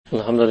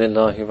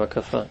Alhamdulillahi wa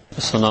kafa.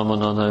 Assalamun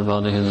ala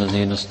ibadihi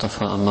alladhina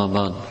istafa amma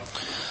ba'd.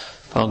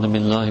 A'udhu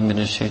billahi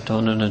minash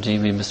shaitanir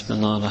rajim.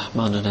 Bismillahir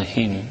rahmanir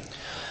rahim.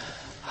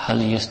 Hal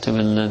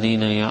yastawi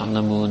alladhina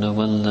ya'lamuna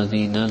wal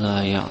ladhina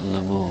la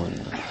ya'lamun.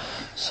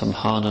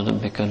 Subhana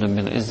rabbika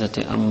rabbil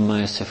izzati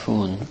amma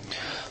yasifun.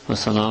 Wa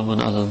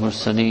salamun ala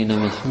al-mursaleen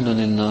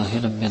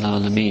walhamdulillahi rabbil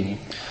alamin.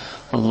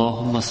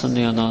 Allahumma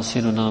salli ala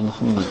sayyidina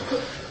Muhammad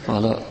wa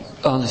ala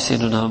ali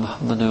sayyidina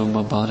Muhammad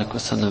wa barik wa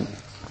sallam.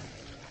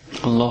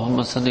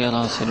 Allahumma salli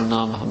ala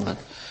sayyidina Muhammad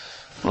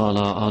wa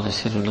ala ali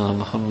sayyidina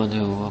Muhammad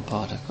wa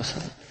barik wa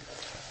sallam.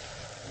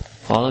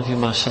 All of you,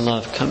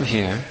 mashallah, have come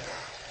here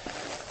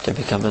to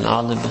become an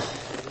alim.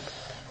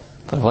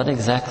 But what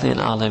exactly an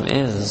alim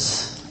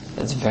is,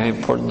 it's very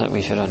important that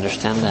we should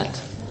understand that.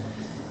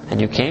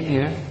 And you came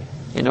here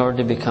in order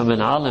to become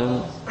an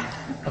alim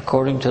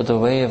according to the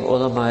way of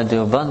ulama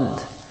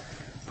Deoband.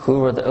 Who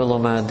were the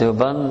ulama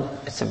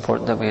Deoband? It's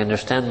important that we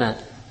understand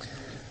that.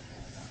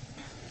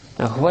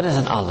 Now, what is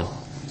an alim?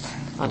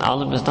 An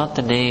alim is not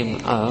the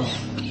name of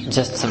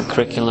just some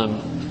curriculum.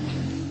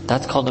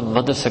 That's called a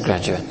madrasa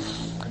graduate.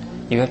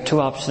 You have two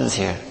options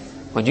here.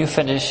 When you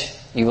finish,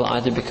 you will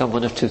either become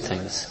one of two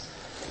things.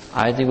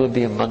 Either you will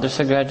be a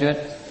madrasa graduate,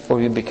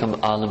 or you become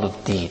alim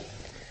of deen.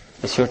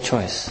 It's your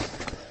choice.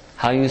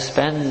 How you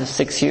spend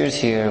 6 years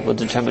here will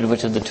determine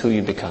which of the two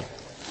you become.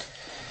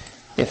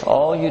 If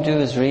all you do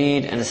is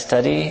read and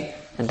study,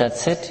 and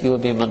that's it, you will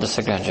be a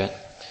madrasa graduate.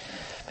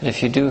 And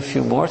if you do a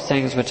few more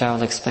things, which I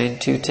will explain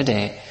to you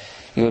today,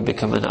 you will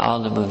become an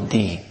alim of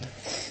deen.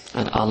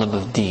 An alim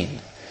of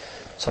deen.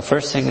 So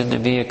first thing in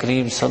Nabi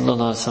Kareem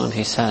sallallahu alaihi wasallam,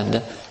 he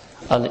said,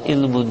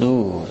 Al-ilmu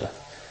nur.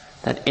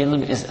 That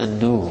ilm is a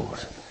nur.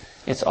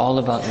 It's all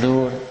about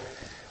nur.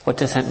 What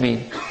does that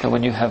mean? That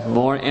when you have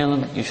more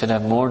ilm, you should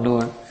have more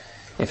nur.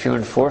 If you're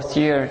in 4th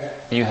year,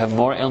 and you have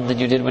more ilm than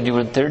you did when you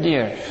were in 3rd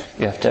year,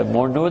 you have to have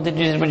more nur than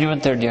you did when you were in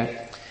 3rd year.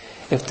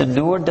 If the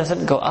nur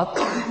doesn't go up,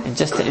 and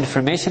just the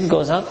information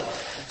goes up,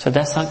 so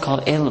that's not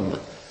called ilm.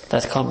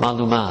 That's called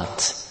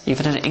malumat.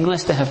 Even in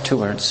English they have two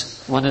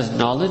words. One is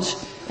knowledge,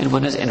 and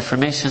one is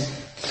information.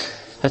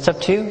 That's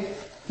up to you.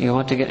 You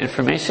want to get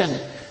information.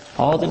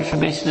 All the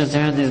information is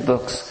there in these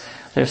books.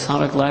 There are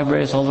Islamic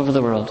libraries all over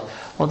the world.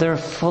 Well, they're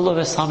full of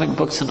Islamic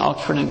books in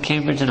Oxford and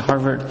Cambridge and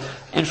Harvard.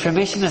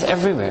 Information is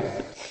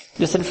everywhere.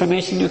 This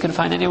information you can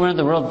find anywhere in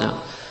the world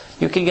now.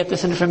 You can get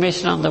this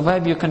information on the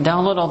web. You can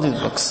download all these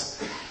books.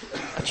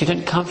 But you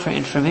didn't come for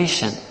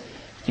information.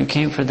 You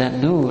came for that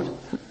nur.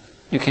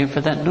 You came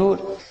for that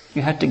nur.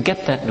 You had to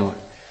get that nur.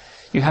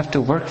 You have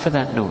to work for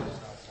that nur.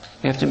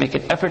 You have to make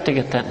an effort to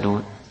get that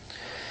nur.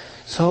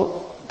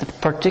 So, the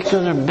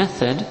particular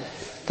method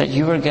that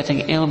you are getting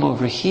ilm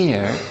over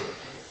here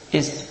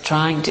is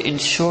trying to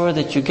ensure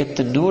that you get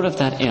the nur of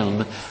that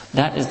ilm.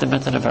 That is the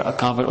method of our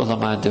Akabir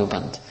Ulama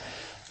Deoband.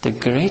 The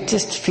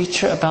greatest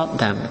feature about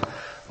them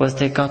was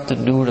they got the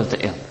nur of the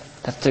ilm.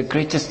 That's the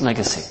greatest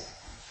legacy.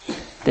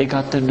 They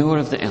got the nur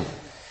of the ilm.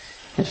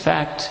 In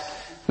fact,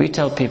 we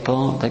tell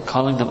people that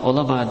calling them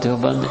ulama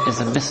Deoband is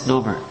a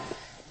misnomer.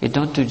 You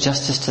don't do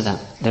justice to them.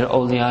 They're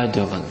awliya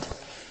Deoband.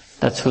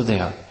 That's who they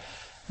are.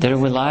 Their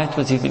wilayat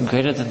was even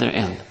greater than their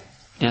ilm.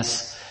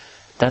 Yes,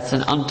 that's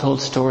an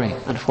untold story,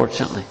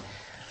 unfortunately.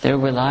 Their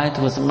wilayat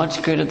was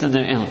much greater than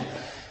their ilm.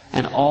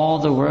 And all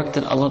the work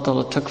that Allah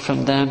Ta'ala took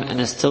from them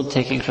and is still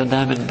taking from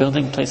them in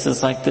building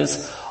places like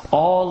this,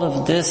 all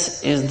of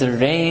this is the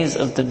rays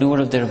of the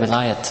nur of their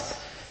wilayat.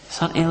 It's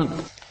not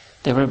ilm.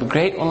 There were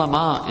great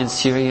ulama in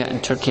Syria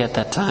and Turkey at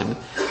that time.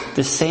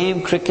 The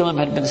same curriculum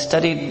had been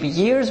studied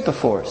years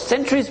before,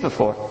 centuries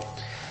before.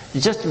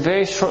 Just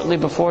very shortly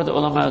before the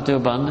ulama of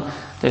Deoband,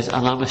 there's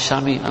Allama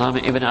Shami,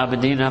 Allama Ibn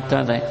Abidin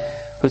Abdallah,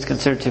 who's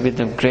considered to be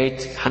the great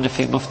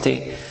Hanafi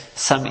Mufti.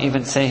 Some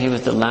even say he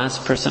was the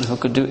last person who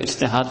could do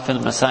ijtihad fil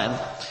masail.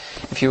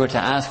 If you were to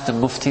ask the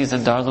muftis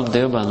in Darul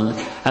Deoband,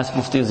 ask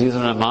Mufti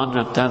Azizur Rahman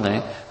Abdallah,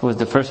 who was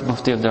the first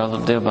mufti of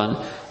Darul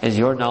Deoband, is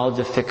your knowledge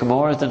of fiqh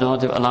more, or is the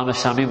knowledge of Allama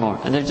Shami more?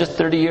 And there's just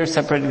 30 years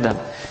separating them.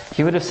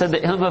 He would have said the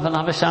ilm of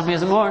Allama Shami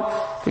is more,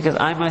 because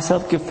I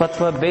myself give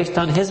fatwa based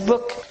on his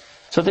book.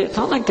 So it's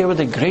not like they were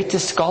the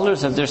greatest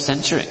scholars of their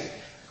century.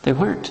 They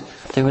weren't.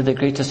 They were the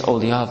greatest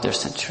awliya of their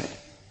century.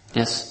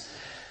 Yes.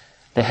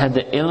 They had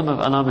the ilm of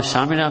Allama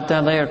Shami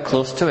Abdallah, or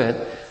close to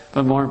it,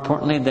 but more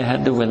importantly, they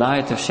had the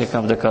wilayat of Shaykh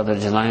Abdul Qadir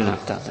Jilani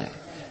Abdallah.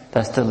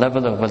 That's the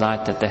level of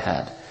wilayat that they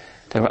had.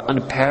 They were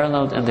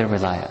unparalleled in their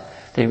wilayat.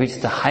 They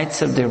reached the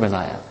heights of their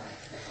wilayat.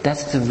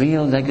 That's the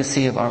real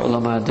legacy of our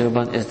ulama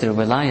Deoband, is their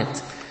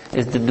wilayat,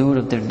 is the nur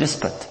of their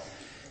nisbat.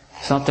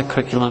 It's not the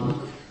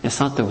curriculum, it's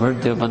not the word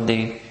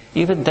Deobandi.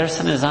 Even Dars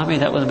Nizami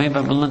that was made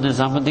by Mullah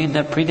Nizamuddin,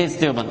 that predates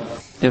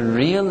Deoband. The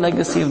real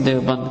legacy of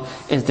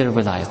Deoband is their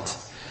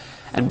wilayat.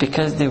 And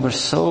because they were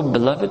so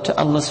beloved to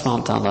Allah subhanahu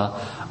wa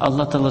ta'ala,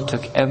 Allah ta'ala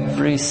took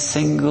every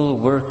single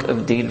work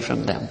of deen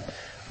from them.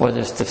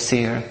 Whether it's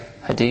tafsir,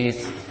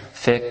 hadith,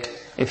 fiqh,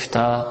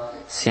 ifta,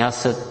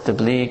 siyasat,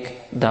 tabligh,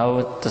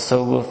 dawat,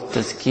 tasawwuf,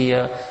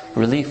 tazkiyah,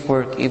 relief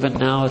work, even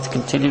now it's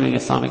continuing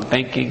Islamic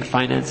banking,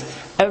 finance,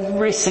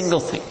 every single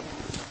thing.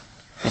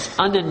 It's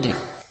unending.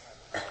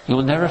 You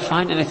will never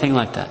find anything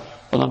like that.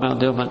 Ulama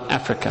al-Deoband,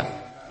 Africa,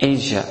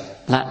 Asia,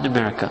 Latin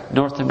America,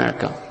 North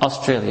America,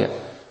 Australia,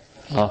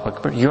 Allahu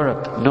Akbar,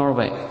 Europe,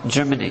 Norway,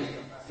 Germany,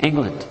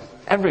 England,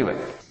 everywhere.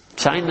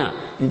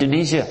 China,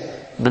 Indonesia,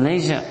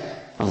 Malaysia,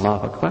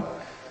 Allahu Akbar.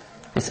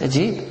 It's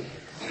ajib.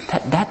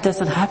 That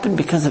doesn't happen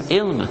because of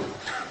ilm.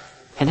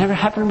 It never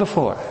happened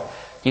before.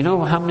 You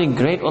know how many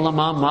great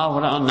ulama,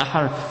 Mawara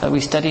al-Nahar, that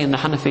we study in the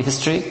Hanafi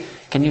history?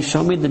 Can you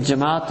show me the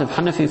Jamaat of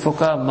Hanafi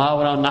Fuqaha,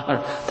 Mawara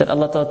al-Nahar, that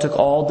Allah Ta'ala took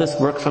all this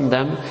work from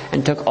them,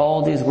 and took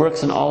all these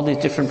works in all these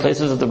different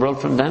places of the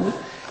world from them?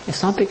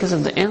 It's not because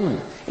of the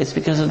ilm, it's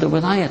because of the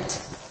wilayat.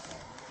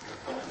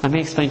 Let me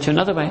explain to you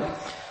another way.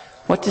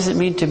 What does it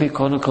mean to be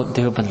quote-unquote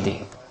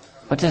Deobandi?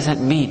 What does that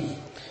mean?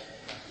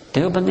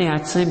 Deobandi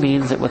actually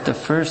means that with the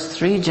first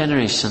 3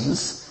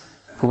 generations,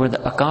 who were the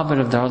Akabir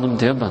of Darul Uloom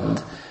Deoband,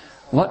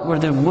 what were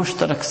their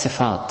mushtarak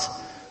sifat?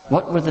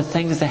 What were the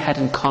things they had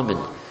in common?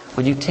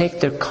 When you take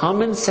their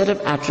common set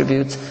of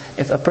attributes,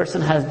 if a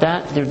person has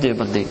that, they're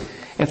Deobandi.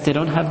 If they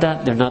don't have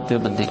that, they're not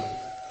Deobandi.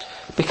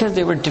 Because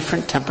they were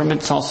different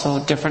temperaments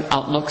also, different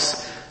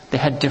outlooks. They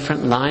had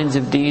different lines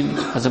of deen.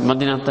 Hazrat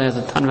Madinat,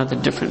 Hazrat Tanwat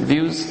had different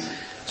views.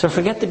 So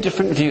forget the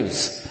different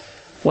views.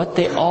 What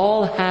they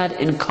all had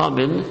in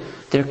common,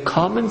 their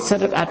common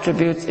set of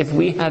attributes, if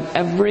we have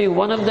every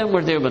one of them,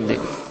 we're Deobandi.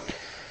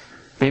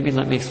 Maybe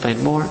let me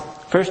explain more.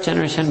 First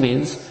generation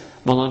means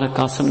Maulana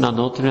Qasim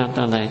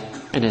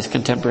Nanotri and his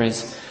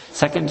contemporaries.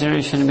 Second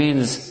generation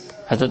means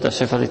Hazrat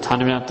Ashraf Ali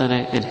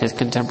Thanvi and his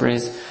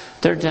contemporaries.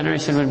 Third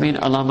generation would mean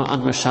Allama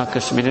Anwar Shah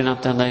Kashmiri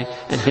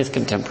and his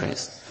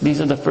contemporaries.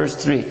 These are the first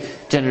 3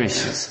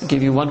 generations. I'll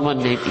give you one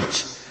name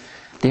each.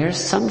 There are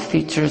some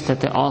features that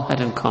they all had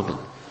in common.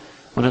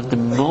 One of the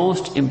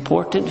most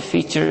important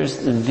features,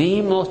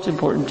 the most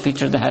important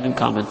feature they had in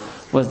common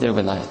was their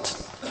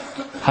wilayat.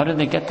 How did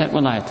they get that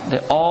wilayat? They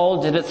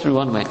all did it through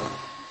one way.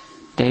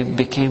 They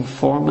became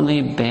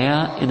formally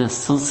bay'ah in a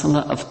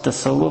silsila of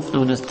tasawwuf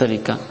known as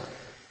tariqah.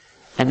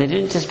 And they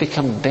didn't just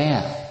become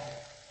bay'ah.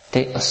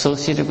 They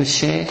associated with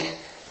shaykh,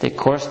 they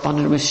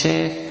corresponded with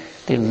shaykh,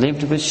 they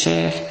lived with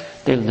shaykh,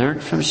 they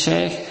learned from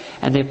shaykh,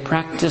 and they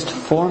practiced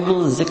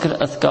formal zikr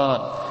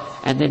azkar.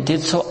 And they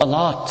did so a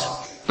lot,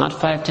 not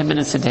 5-10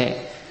 minutes a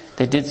day.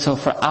 They did so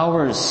for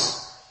hours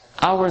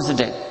a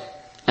day.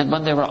 And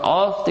when they were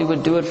off, they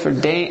would do it for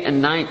day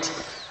and night.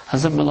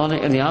 Hazrat Maulana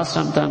Ilyas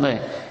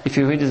Rahmatullah, if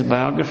you read his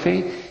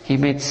biography, he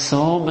made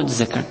so much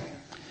zikr.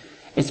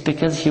 It's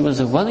because he was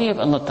a wali of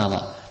Allah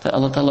Ta'ala, that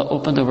Allah Ta'ala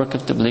opened the work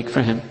of tabligh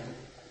for him.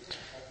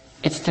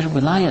 It's their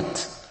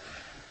wilayat.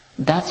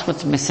 That's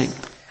what's missing.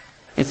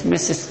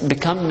 It's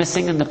become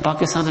missing in the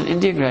Pakistan and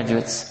India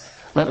graduates,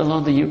 let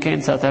alone the UK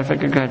and South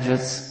Africa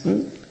graduates.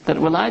 That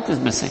wilayat is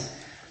missing.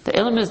 The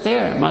ilm is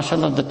there.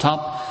 MashaAllah, the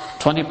top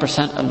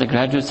 20% of the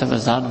graduates of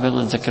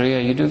Azadville and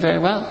Zakaria, you do very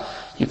well.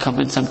 You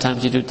come in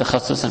sometimes, you do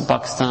takhassus in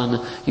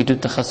Pakistan, you do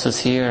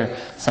takhassus here.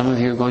 Some of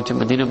you are going to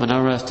Medina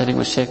Munawwara, studying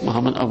with Sheikh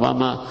Muhammad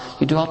Awama.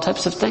 You do all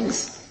types of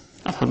things.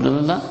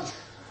 Alhamdulillah.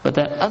 But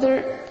that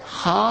other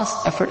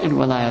khas effort in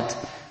wilayat,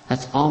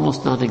 that's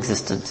almost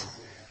non-existent.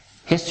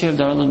 History of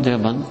Darul Uloom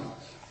Deoband,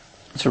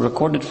 it's a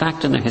recorded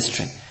fact in the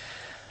history,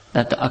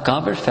 that the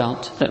Akabir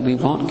felt that we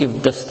won't give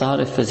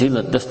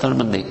dastar-e-fazilat,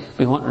 dastar-mandi.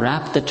 We won't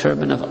wrap the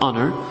turban of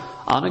honor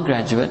on a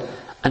graduate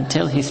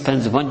until he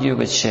spends 1 year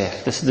with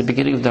Shaykh. This is the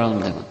beginning of Darul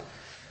Uloom Deoband.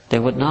 They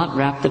would not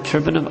wrap the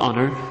turban of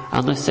honor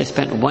unless they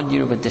spent 1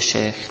 year with the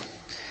Shaykh.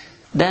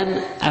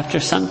 Then, after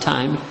some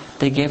time,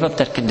 they gave up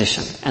that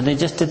condition. And they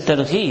just did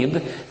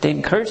targheeb. They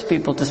encouraged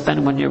people to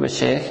spend 1 year with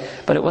Shaykh,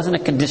 but it wasn't a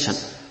condition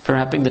for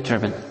wrapping the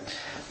turban.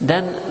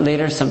 Then,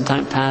 later, some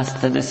time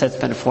passed, then they said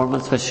spend 4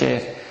 months with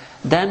Shaykh.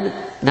 Then,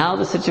 now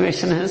the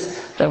situation is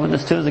that when the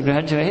students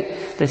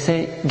graduate, they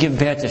say, give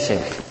bay'ah to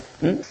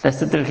Shaykh. That's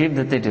the targheeb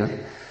that they do.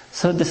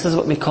 So this is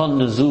what we call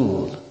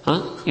nuzul.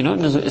 You know,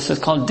 nuzul, this is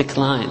called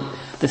decline.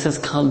 This is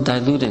called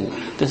diluting.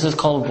 This is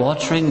called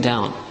watering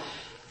down.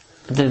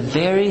 The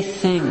very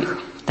thing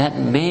that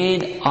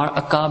made our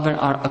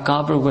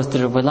akabir was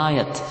their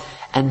wilayat.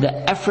 And the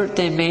effort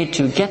they made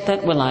to get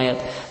that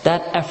wilayat,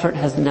 that effort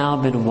has now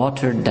been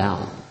watered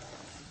down.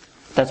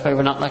 That's why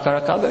we're not like our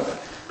akabir.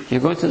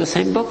 You're going through the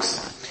same books.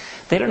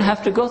 They don't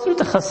have to go through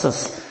the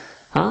takhassus.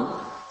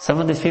 Some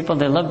of these people,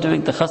 they love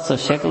doing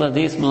takhassus. Shaykh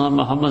al-Hadith, Mullah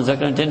Muhammad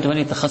Zakir didn't do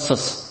any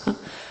takhassus.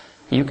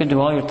 You can do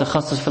all your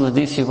takhassus for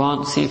hadith you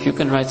want. See if you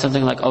can write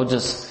something like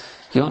Awjaz.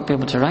 You won't be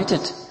able to write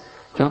it.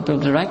 You won't be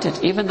able to write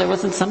it. Even there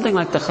wasn't something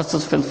like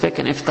takhassus fil fiqh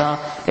and iftah.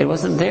 It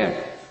wasn't there.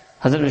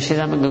 Hazrat Rashid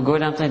Ahmad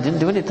Gagoi didn't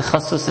do any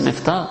takhassus and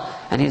iftah.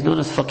 And he's known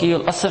as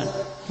Faqih al-Asr.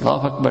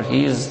 Allahu Akbar.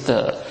 He is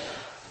the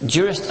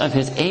jurist of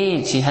his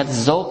age. He had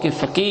zawq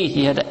faqih.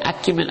 He had the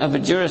acumen of a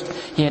jurist.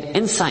 He had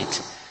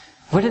insight.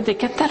 Where did they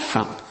get that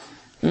from?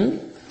 They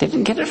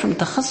didn't get it from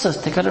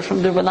takhassus. They got it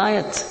from their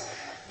wilayat.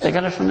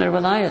 Hazrat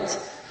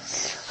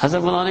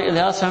Maulana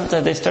Ilyas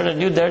Rahmatullah, they started a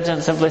new darja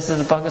in some places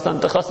in Pakistan,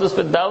 takhassus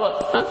for dawah.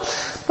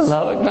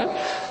 Allahu Akbar.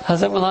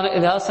 Hazrat Maulana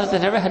Ilyas Rahmatullah, they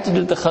never had to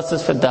do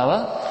takhassus for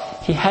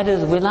dawah. He had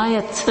his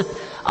wilayat.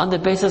 On the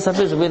basis of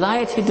his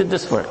wilayat, he did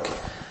this work.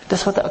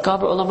 That's what the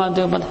Akabir ulama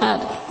Deoband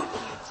had.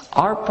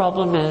 Our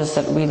problem is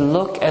that we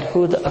look at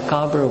who the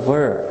Akabir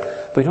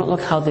were. We don't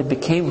look how they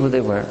became who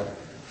they were.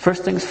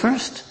 First things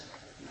first.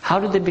 How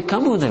did they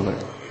become who they were?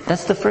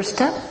 That's the first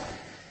step.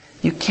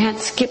 You can't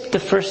skip the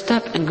first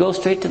step and go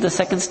straight to the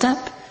second step.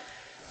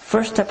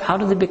 First step, how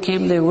did they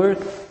become they were?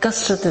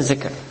 Kasrat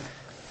zikr.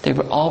 They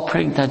were all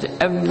praying tahajjud.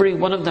 Every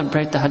one of them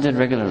prayed tahajjud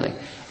regularly.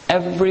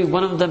 Every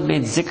one of them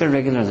made zikr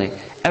regularly.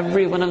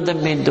 Every one of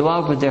them made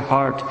dua with their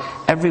heart.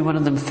 Every one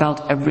of them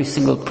felt every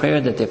single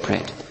prayer that they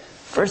prayed.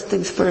 First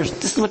things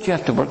first. This is what you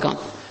have to work on.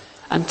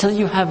 Until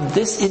you have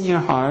this in your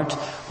heart,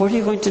 what are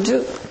you going to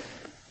do?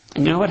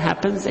 And you know what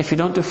happens if you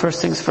don't do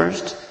first things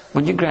first?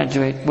 When you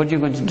graduate, what are you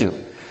going to do?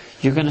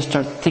 You're going to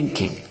start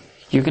thinking.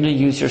 You're going to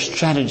use your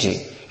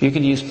strategy. You're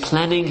going to use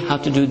planning how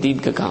to do deen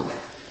ka kaam.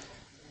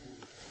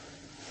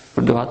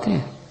 Urdu aate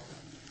hai?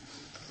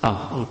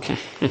 Oh, okay.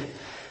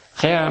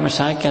 Khair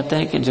Mashayikh kehte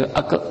hain ki jo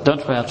aql,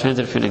 don't worry, I'll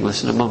translate for in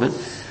English in a moment.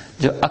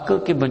 Jo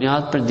aql ki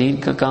bunyad par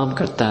deen ka kaam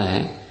karta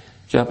hai,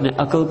 jo apne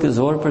aql ke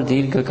zor par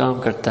deen ka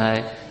kaam karta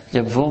hai,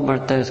 jab wo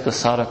marta hai, usko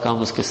sara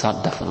kaam uske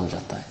saath dafn ho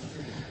jata hai.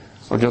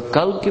 और जो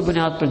कल्ब की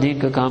बुनियाद पर दीन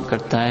का काम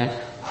करता है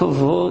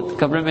वो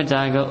कब्र में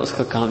जाएगा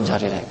उसका काम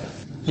जारी रहेगा.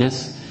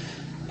 Yes,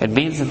 it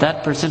means that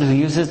that person who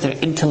uses their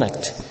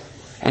intellect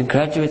and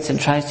graduates and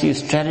tries to use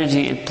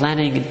strategy and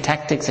planning and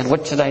tactics and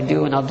what should I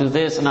do and I'll do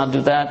this and I'll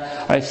do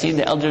that, or I've seen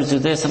the elders do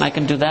this and I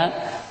can do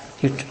that,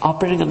 you're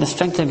operating on the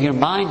strength of your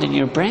mind and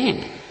your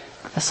brain.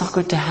 That's not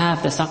going to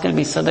have, that's not going to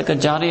be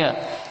sadaqah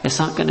jariyah. It's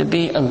not going to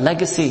be a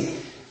legacy.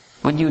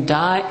 When you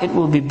die, it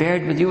will be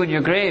buried with you in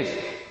your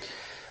grave.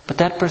 But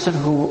that person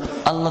who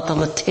Allah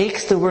Ta'ala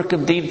takes the work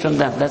of deen from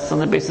them, that's on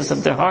the basis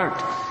of their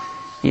heart.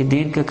 Ye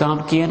deen ka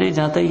kaam kiya nahi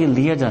jata, ye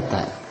liya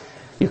jata hai.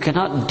 You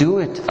cannot do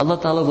it.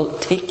 Allah Ta'ala will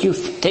take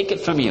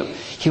it from you.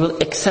 He will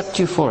accept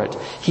you for it.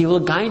 He will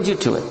guide you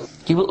to it.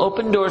 He will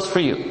open doors for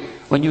you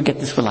when you get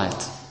this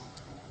wilayat.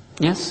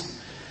 Yes?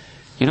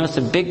 You know, it's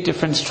a big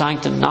difference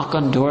trying to knock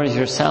on doors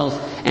yourself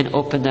and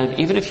open them.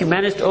 Even if you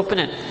manage to open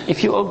it,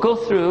 if you go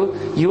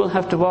through, you will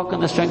have to walk on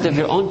the strength of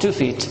your own 2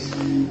 feet.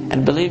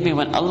 And believe me,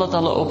 when Allah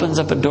Ta'ala opens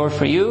up a door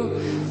for you,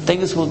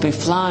 things will be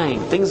flying.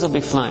 Things will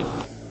be flying.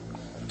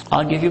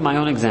 I'll give you my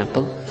own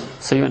example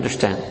so you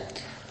understand.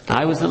 Now,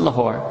 I was in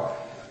Lahore.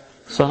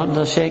 So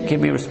Alhamdulillah, Shaykh gave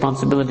me a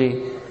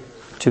responsibility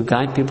to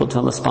guide people to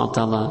Allah subhanahu wa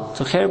ta'ala.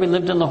 So khair, we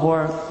lived in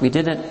Lahore. We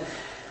did it.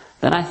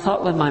 Then I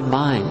thought with my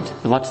mind,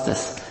 and watch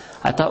this.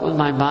 I thought with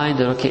my mind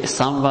that, okay,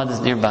 Islamabad is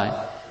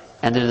nearby.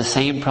 And there's the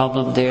same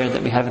problem there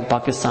that we have in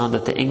Pakistan,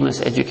 that the English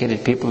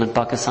educated people in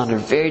Pakistan are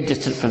very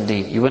distant from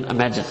deen. You wouldn't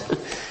imagine.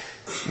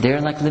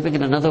 They're like living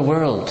in another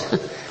world.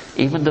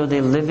 Even though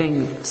they're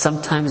living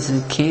sometimes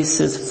in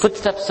cases,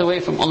 footsteps away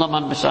from ulama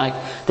and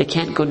mashayikh, they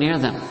can't go near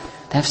them.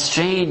 They have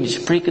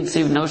strange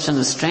preconceived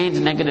notions, strange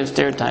negative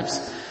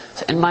stereotypes.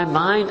 So in my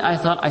mind, I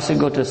thought I should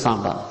go to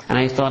Islamabad. And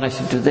I thought I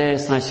should do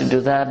this, and I should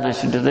do that, and I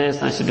should do this,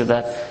 and I should do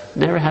that.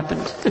 Never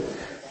happened.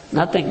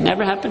 Nothing,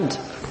 never happened.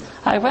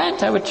 I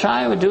went, I would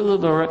try, I would do a little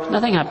bit of work.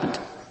 Nothing happened.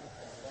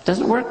 It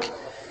doesn't work.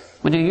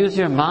 When you use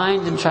your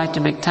mind and try to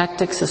make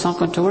tactics, it's not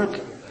going to work.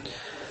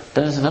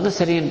 There's another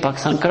city in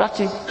Pakistan,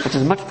 Karachi, which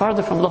is much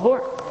farther from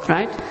Lahore,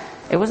 right?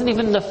 It wasn't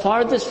even the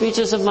farthest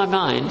reaches of my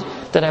mind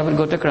that I would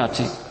go to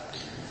Karachi.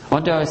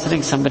 One day I was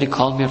sitting, somebody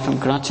called me from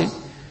Karachi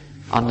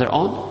on their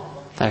own.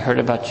 I heard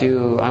about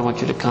you, I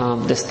want you to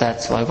come, this,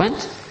 that, so I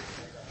went.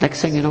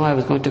 Next thing you know, I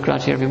was going to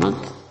Karachi every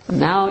month.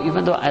 Now,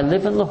 even though I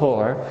live in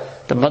Lahore,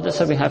 the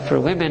madrasa we have for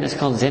women is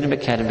called Zainab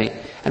Academy,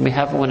 and we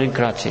have one in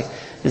Karachi.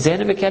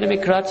 Zainab Academy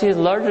Karachi is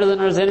larger than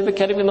our Zainab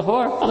Academy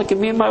Lahore. Look at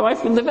me and my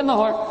wife, we live in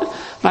Lahore.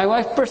 My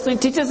wife personally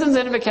teaches in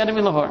Zainab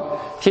Academy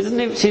Lahore. She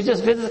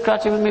just visits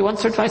Karachi with me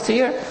once or twice a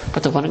year,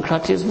 but the one in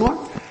Karachi is more.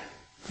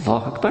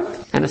 Allahu Akbar.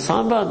 And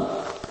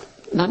Islamabad,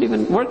 not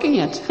even working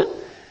yet.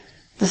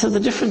 This is the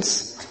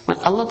difference. When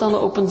Allah Ta'ala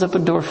opens up a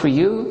door for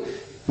you,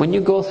 when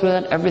you go through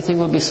that, everything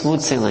will be smooth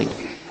sailing.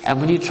 And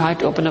when you try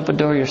to open up a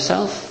door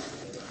yourself,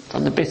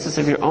 on the basis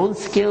of your own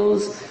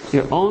skills,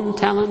 your own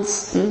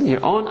talents,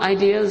 your own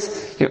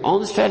ideas, your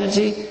own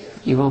strategy,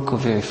 you won't go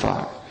very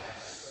far.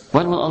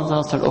 When will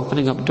Allah start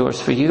opening up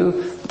doors for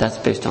you? That's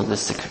based on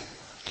this zikr.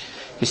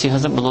 You see,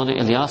 Hazrat Maulana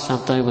Ilyas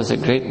Rahmatullah was a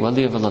great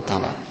wali of Allah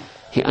Ta'ala.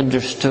 He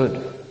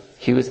understood.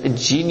 He was a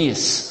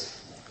genius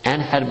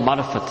and had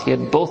marifat. He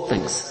had both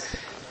things.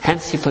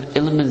 Hence he put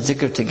ilm and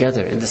zikr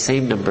together in the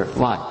same number.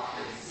 Why?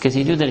 Because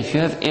he knew that if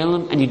you have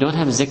ilm and you don't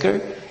have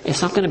zikr,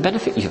 it's not going to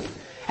benefit you.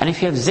 And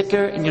if you have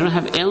zikr and you don't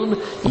have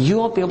ilm, you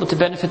won't be able to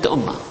benefit the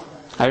ummah.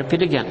 I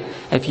repeat again.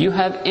 If you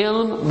have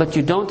ilm but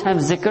you don't have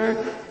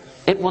zikr,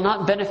 it will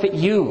not benefit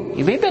you.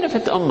 You may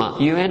benefit the ummah.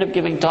 You end up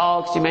giving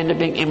talks, you may end up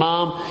being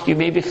imam, you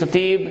may be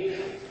khatib,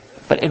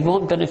 but it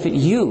won't benefit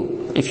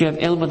you if you have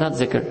ilm without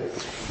zikr.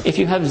 If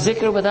you have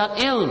zikr without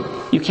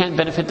ilm, you can't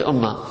benefit the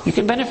ummah. You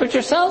can benefit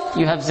yourself.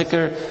 You have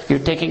zikr, you're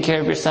taking care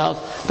of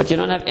yourself, but you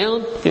don't have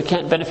ilm, you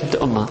can't benefit the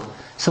ummah.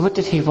 So what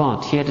did he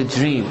want? He had a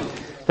dream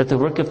that the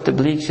work of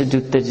tabligh should do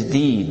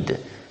tajdeed.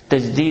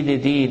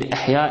 tajdeed deen,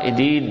 ihya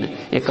deen,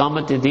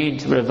 iqamat deen,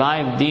 to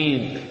revive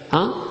deen,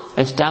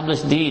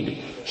 establish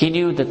deen. He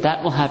knew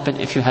that will happen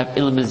if you have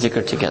ilm and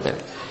zikr together.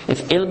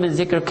 If ilm and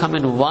zikr come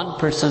in one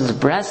person's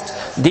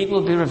breast, deen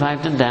will be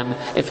revived in them.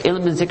 If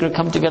ilm and zikr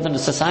come together in a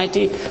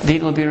society,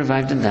 deen will be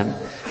revived in them.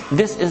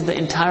 This is the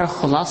entire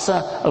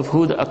khulasa of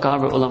who the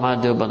Akabir ulama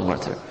Deoband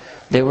were.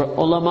 They were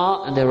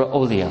ulama and they were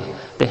awliya.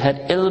 They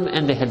had ilm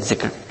and they had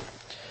zikr.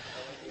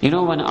 You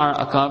know, when our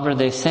Akabir,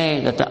 they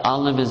say that the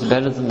alim is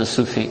better than the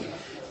Sufi.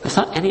 It's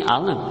not any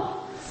alim.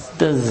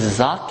 The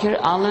Zakir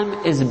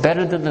alim is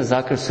better than the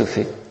Zakir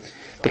Sufi.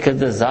 Because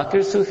the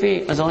Zakir Sufi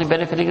is only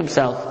benefiting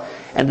himself,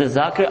 and the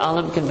Zakir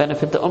alim can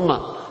benefit the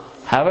ummah.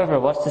 However,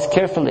 watch this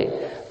carefully.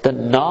 The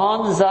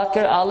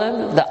non-Zakir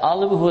alim, the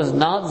alim who is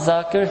not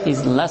Zakir,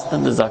 he's less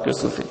than the Zakir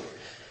Sufi.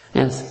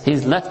 Yes,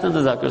 he's less than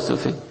the Zakir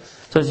Sufi.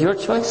 So it's your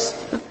choice.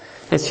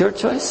 It's your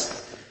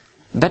choice.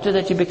 Better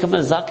that you become a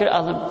Zakir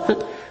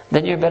alim,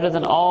 then you're better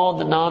than all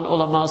the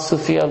non-ulama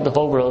Sufi of the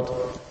whole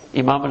world.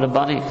 Imam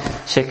al-Rabbani,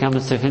 Shaykh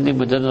Ahmad Sirhindi,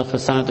 Mujaddid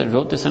al-Fasanat,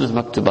 wrote this in his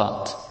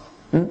Maktubat.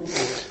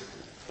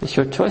 It's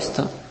your choice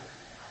though.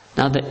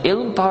 Now the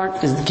ilm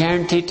part is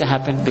guaranteed to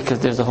happen because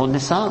there's a whole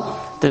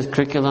nisab. There's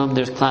curriculum,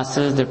 there's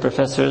classes, there's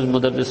professors,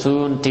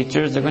 mudarrisun,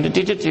 teachers, they're going to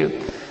teach it to you.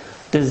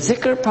 The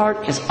zikr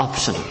part is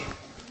optional.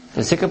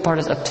 The zikr part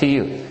is up to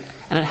you.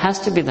 And it has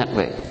to be that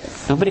way.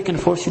 Nobody can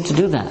force you to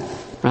do that.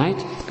 Right?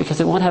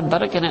 Because it won't have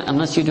barakah in it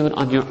unless you do it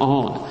on your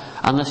own.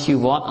 Unless you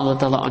want Allah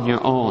Ta'ala on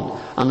your own.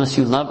 Unless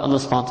you love Allah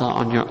Subhanahu wa Ta'ala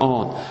on your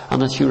own.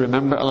 Unless you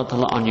remember Allah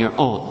Ta'ala on your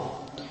own.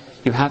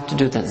 You have to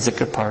do that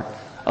zikr part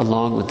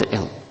along with the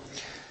ilm.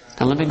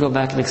 Now let me go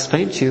back and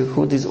explain to you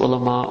who these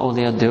ulama,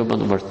 awliya,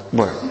 Deoband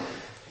were.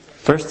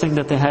 First thing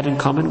that they had in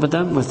common with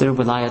them was their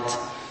wilayat.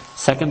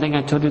 Second thing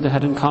I told you they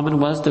had in common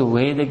was the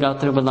way they got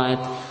their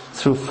wilayat,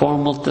 through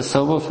formal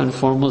tasawwuf and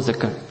formal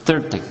zikr.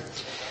 Third thing,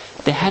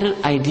 they had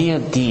an idea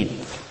of deen.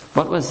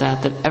 What was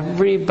that? That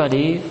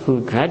everybody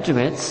who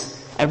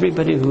graduates,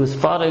 everybody who's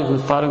farigh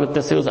with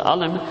tasawwuf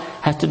alim,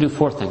 has to do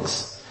four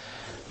things.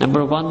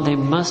 Number one, they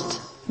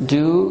must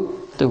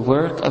do the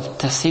work of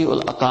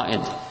tasihul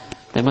aqaid.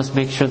 They must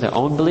make sure their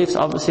own beliefs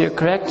obviously are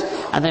correct,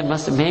 and they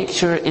must make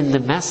sure in the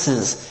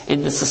masses,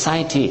 in the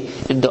society,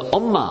 in the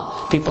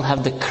ummah, people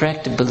have the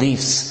correct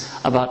beliefs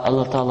about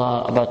Allah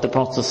Ta'ala, about the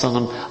Prophet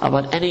ﷺ,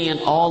 about any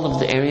and all of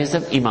the areas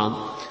of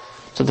iman.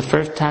 So the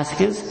first task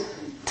is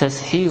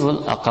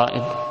tashihul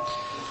aqaid.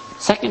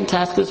 Second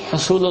task is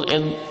husulul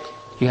ilm.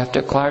 You have to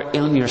acquire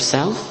ilm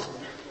yourself,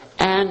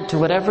 and to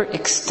whatever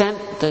extent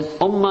the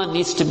ummah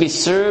needs to be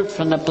served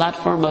from the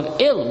platform of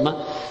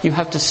ilm, you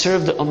have to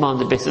serve the ummah on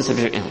the basis of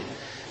your ilm.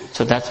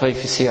 So that's why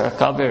if you see our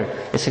Akabir,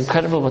 it's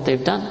incredible what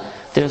they've done.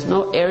 There's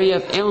no area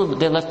of ilm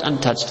they left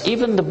untouched.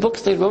 Even the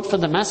books they wrote for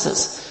the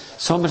masses.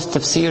 So much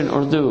tafsir in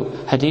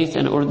Urdu, hadith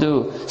in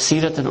Urdu,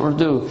 sirat in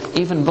Urdu,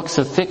 even books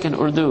of fiqh in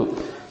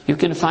Urdu. You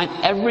can find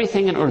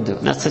everything in Urdu.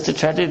 That's such a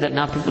tragedy that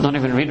now people don't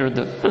even read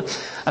Urdu.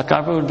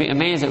 Akabir would be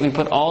amazed that we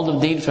put all the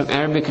deen from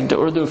Arabic into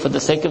Urdu for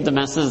the sake of the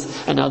masses,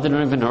 and now they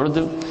don't even know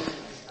Urdu.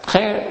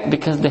 Khair,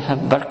 because they have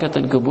barakat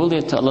and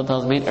qabuliyat to Allah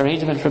Ta'ala made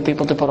arrangement for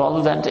people to put all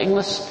of that into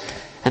English.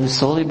 And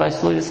slowly by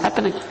slowly it's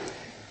happening.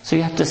 So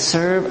you have to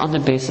serve on the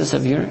basis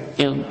of your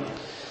ilm.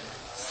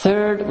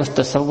 Third was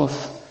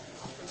tasawwuf.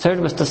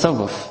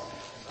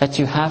 That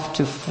you have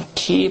to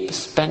keep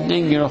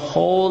spending your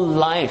whole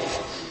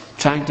life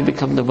trying to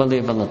become the wali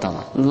of Allah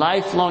Ta'ala.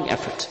 Lifelong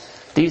effort.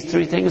 These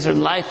three things are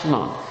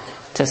lifelong.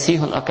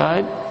 Tasihul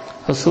aqaid,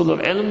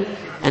 husulul ilm,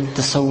 and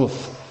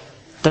tasawwuf.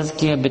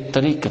 Tazkiyah bit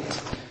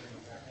tariqat.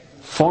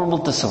 Formal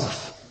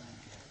tasawwuf.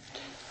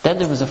 Then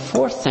there was a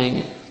fourth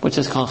thing, which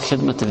is called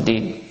khidmat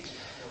al-deen.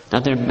 Now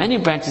there are many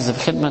branches of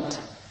khidmat.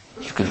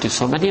 You can do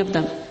so many of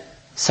them.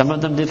 Some of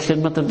them did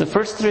khidmat of the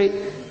first three.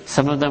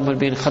 Some of them would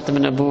be in khatam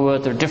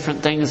an-nabuwwat or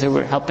different things. They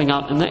were helping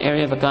out in the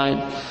area of a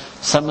guide.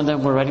 Some of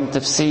them were writing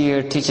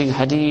tafsir, teaching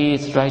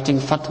hadith, writing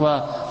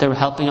fatwa. They were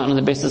helping out on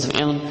the basis of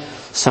ilm.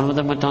 Some of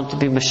them went on to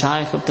be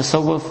mashayikh of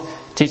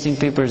tasawwuf, teaching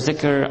people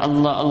zikr,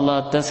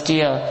 Allah,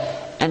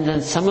 tazkiyah. And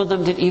then some of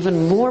them did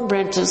even more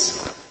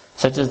branches,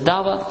 such as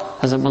dawah.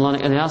 Hazrat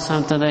Maulana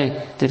Ilyas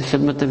today did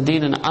khidmat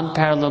al-deen in an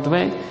unparalleled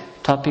way,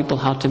 taught people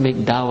how to make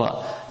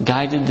dawah,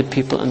 guided the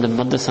people in the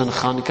madrasa and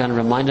khanqah, and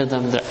reminded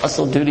them their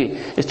asl duty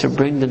is to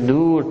bring the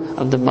noor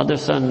of the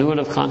madrasa and noor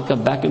of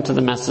khanqah back into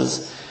the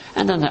masses.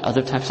 And then there are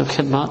other types of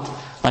khidmat,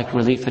 like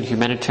relief and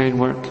humanitarian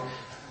work,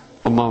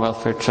 Ummah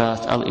Welfare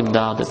Trust,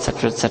 Al-Imdad,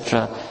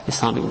 etc.,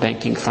 Islamic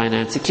banking,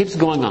 finance. It keeps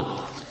going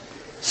on.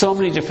 So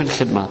many different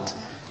khidmat.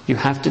 You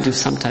have to do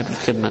some type of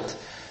khidmat.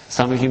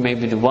 Some of you may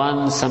do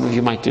one, some of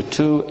you might do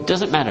two. It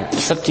doesn't matter.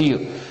 It's up to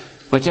you.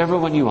 Whichever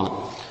one you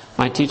want.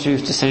 My teacher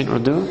used to say in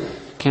Urdu,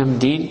 कि हम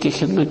दीन की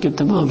खिदमत के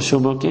तमाम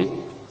शोबों के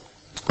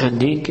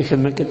दीन की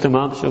खिदमत के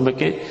तमाम शोबों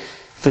के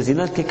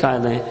फजीलत के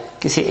कायल हैं,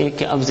 किसी एक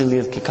के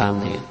अफजलियत के कायल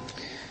नहीं है.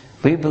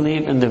 We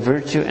believe in the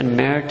virtue and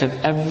merit of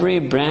every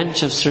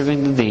branch of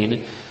serving the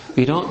deen.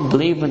 We don't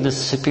believe in the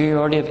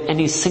superiority of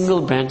any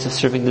single branch of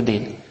serving the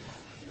deen.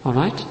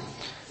 Alright?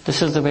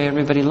 This is the way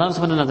everybody loves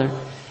one another.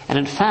 And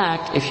in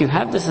fact, if you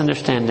have this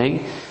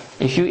understanding,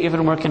 If you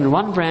even work in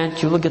one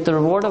branch, you will get the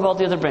reward of all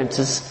the other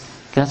branches.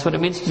 That's what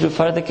it means to do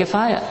Fard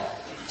Kifaya.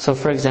 So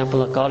for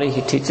example, a Qari,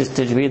 he teaches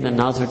Tajweed and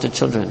Nazr to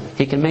children.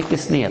 He can make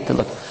this niyat to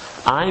look,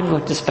 I'm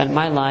going to spend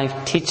my life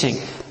teaching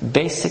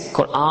basic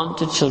Quran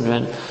to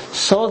children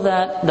so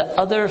that the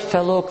other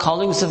fellow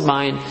colleagues of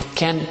mine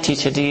can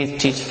teach hadith,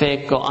 teach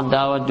fiqh, go on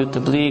dawah, do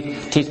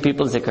tabligh, teach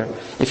people zikr.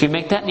 If you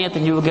make that niyat,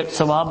 then you will get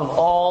sawab of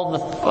all the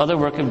other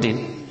work of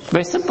deen.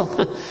 Very simple.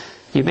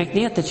 You make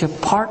niyat that you're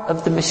part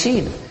of the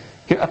machine.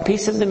 You're a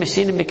piece of the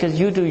machine, and because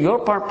you do your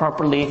part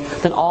properly,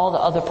 then all the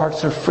other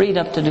parts are freed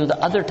up to do the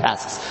other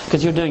tasks,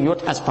 because you're doing your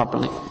task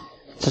properly.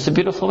 So it's a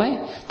beautiful way.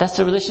 That's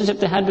the relationship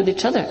they had with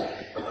each other.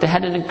 They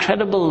had an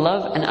incredible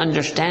love and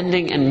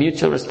understanding and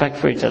mutual respect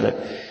for each other.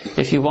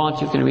 If you want,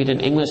 you can read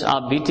an English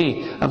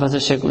Abiti of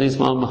Hazrat Shaykh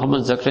Ismail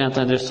Muhammad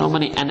Zakaria. There's so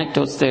many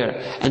anecdotes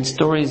there, and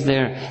stories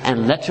there,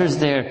 and letters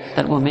there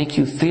that will make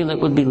you feel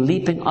it would be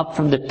leaping up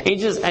from the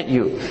pages at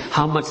you,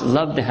 how much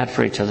love they had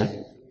for each other.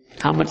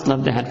 How much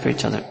love they had for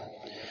each other.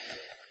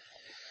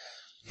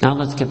 Now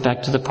let's get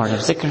back to the part of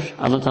zikr.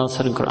 Allah Ta'ala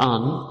said in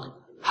Quran,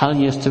 هَلْ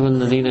يَسْتَوِي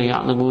الَّذِينَ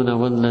يَعْلَمُونَ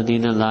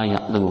وَالَّذِينَ لَا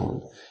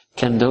يَعْلَمُونَ.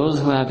 Can those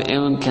who have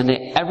ilm, can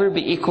they ever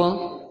be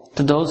equal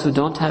to those who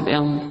don't have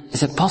ilm?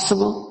 Is it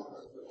possible?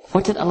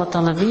 What did Allah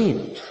Ta'ala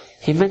mean?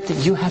 He meant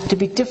that you have to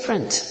be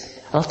different.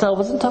 Allah Ta'ala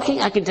wasn't talking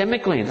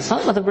academically. That's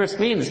not what the verse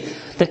means.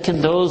 That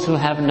can those who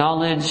have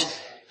knowledge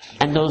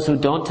and those who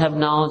don't have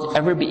knowledge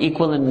ever be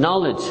equal in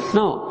knowledge?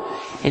 No.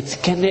 It's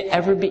can they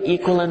ever be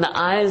equal in the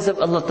eyes of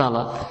Allah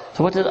Ta'ala?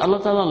 So what did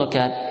Allah Ta'ala look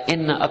at?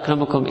 Inna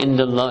akramakum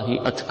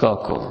indallahi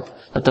atqakum.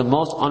 That the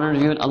most honored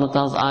of you in Allah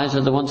Ta'ala's eyes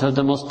are the ones who have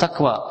the most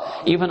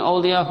taqwa. Even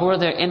awliya who are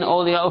there, in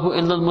awliya'uhu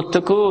illa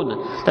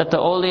al-muttaqoon. That the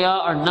awliya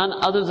are none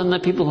other than the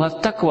people who have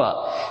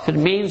taqwa. It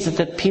means that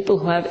the people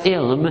who have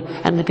ilm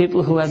and the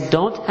people who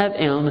don't have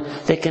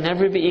ilm, they can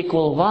never be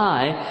equal.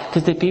 Why?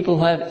 Because the people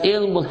who have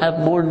ilm will have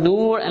more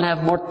nur and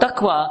have more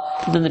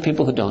taqwa than the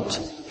people who don't.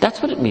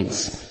 That's what it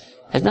means.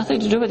 It has nothing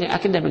to do with your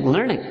academic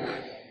learning.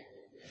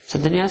 So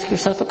then you ask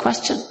yourself a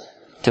question.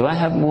 Do I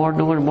have more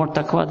nur and more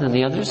taqwa than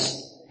the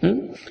others?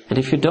 And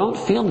if you don't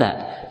feel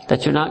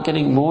that you're not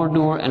getting more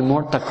nur and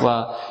more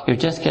taqwa, you're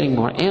just getting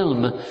more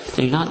ilm,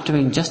 then you're not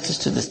doing justice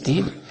to this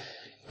deen.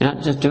 You're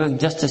not just doing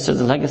justice to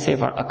the legacy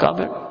of our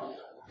akabir.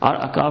 Our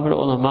akabir,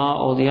 ulama,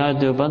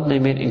 awliya, Deoband, they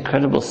made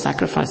incredible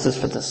sacrifices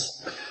for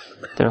this.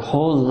 Their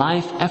whole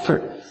life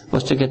effort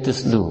was to get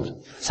this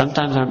nur.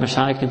 Sometimes our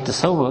mashayikh in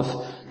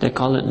tasawwuf, they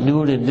call it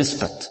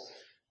nur-i-nisbat.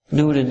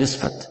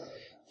 Nur-i-nisbat.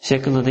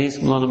 Shaykh al-Hadith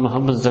Mawlana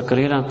Muhammad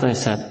Zakaria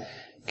said,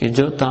 कि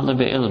जो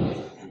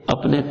तालिब-ए-इल्म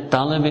अपने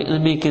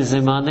तालिब-ए-इल्मी के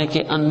ज़माने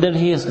के अंदर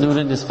ही इस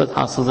nur-i-nisbat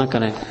हासिल न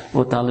करें,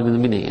 वो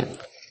तालिब-ए-इल्मी नहीं है.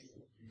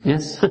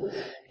 Yes?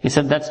 He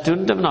said that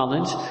student of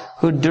knowledge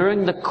who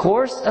during the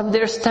course of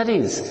their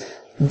studies,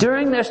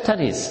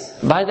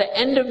 by the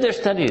end of their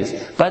studies,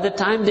 by the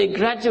time they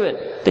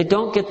graduate, they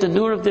don't get the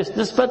nur of this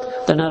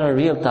nisbat, they're not a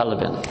real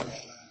talib-ilm.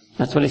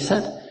 That's what he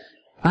said.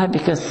 Why?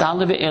 Because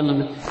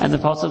talib-ilm and the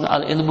process of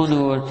al-ilmu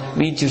nur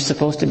means you're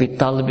supposed to be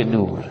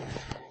talib-nur.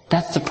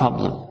 That's the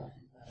problem.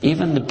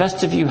 Even the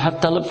best of you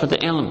have talab for the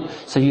ilm.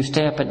 So you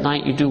stay up at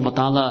night, you do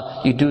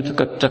mutala, you do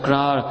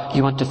takrar,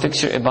 you want to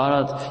fix your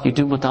ibarat, you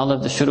do mutala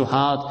of the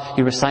shuruhat,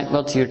 you recite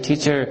well to your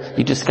teacher,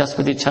 you discuss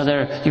with each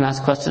other, you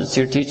ask questions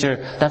to your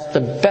teacher. That's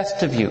the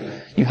best of you.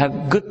 You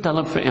have good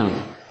talab for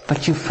ilm.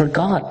 But you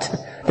forgot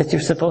that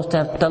you're supposed to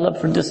have talab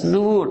for this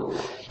nur.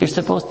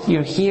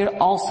 You're here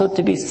also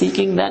to be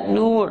seeking that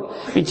nur.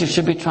 Means you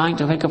should be trying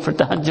to wake up for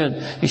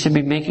tahajjud. You should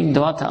be making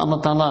dua to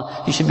Allah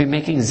Ta'ala. You should be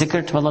making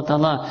zikr to Allah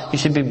Ta'ala. You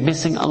should be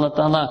missing Allah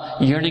Ta'ala,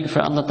 yearning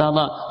for Allah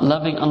Ta'ala,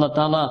 loving Allah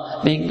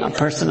Ta'ala, being a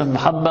person of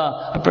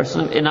muhabba, a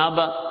person of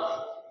inaba.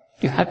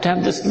 You have to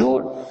have this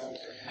nur.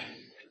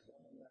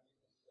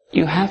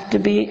 You have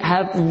to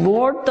have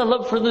more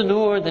talab for the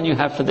nur than you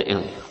have for the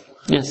ilm.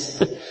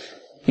 Yes.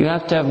 You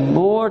have to have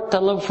more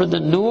talab for the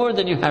nur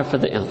than you have for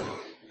the ilm.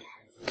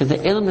 Because the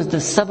ilm is the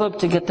sabab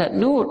to get that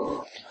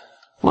nur.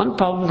 One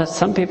problem that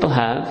some people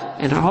have,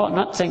 and I'm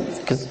not saying,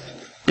 because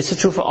it's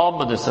true for all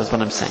madrasas,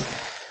 what I'm saying.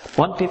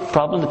 One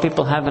problem that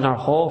people have in our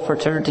whole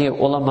fraternity of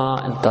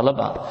ulama and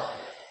talaba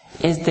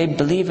is they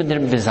believe in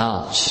their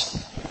mizaj.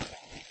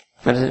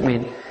 What does it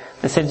mean?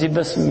 They say, ji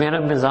bas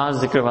mera mizaj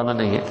zikr wala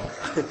nahi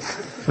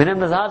hai. Mera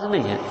mizaj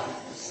nahi hai.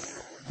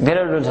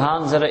 Mera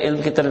rujhan zara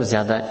ilm ki taraf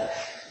zyada hai.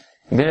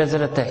 Mera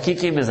zara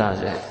tahqiqi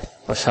mizaj hai.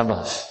 Or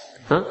shabash.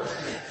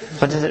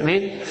 What does it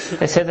mean?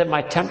 They say that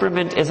my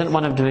temperament isn't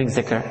one of doing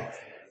zikr.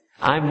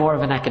 I'm more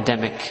of an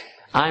academic.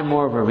 I'm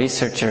more of a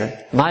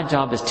researcher. My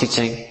job is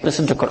teaching.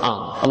 Listen to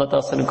Quran. Allah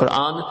Ta'ala said in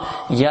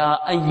Quran, Ya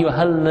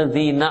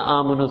ayyuhalladhina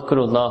amanu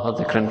dhkurullaha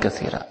dhikran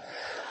kathira.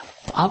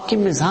 आपकी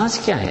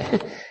मिजाज क्या है?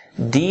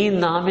 दीन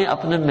नाम है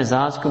अपने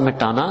मिजाज को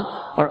मिटाना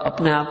और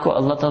अपने आप को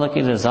अल्लाह ताला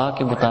की रजा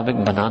के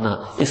मुताबिक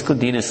बनाना. इसको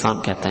दीन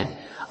इस्लाम कहते हैं.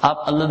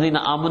 आप अल्लादीन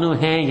आमनु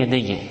हैं या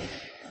नहीं है?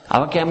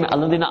 अब क्या मैं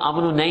अल्लादीन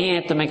आमनु नहीं है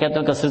तो मैं कहता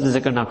हूँ कसरत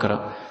जिक्र ना करो.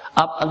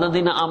 आप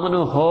अल्लादीन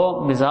आमनु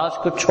हो, मिजाज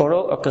को छोड़ो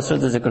और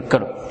कसरत जिक्र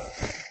करो.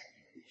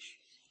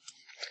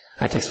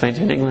 I explained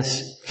it in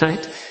English,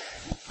 right?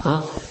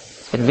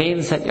 It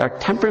means that our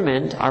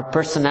temperament, our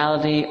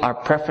personality, our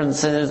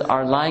preferences,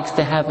 our likes,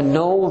 they have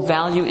no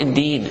value in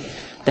deen.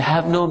 They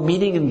have no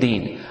meaning in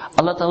deen.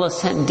 Allah Ta'ala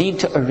sent deen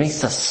to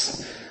erase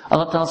us.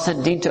 Allah Ta'ala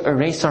sent deen to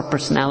erase our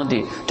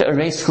personality, to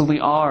erase who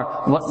we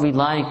are, what we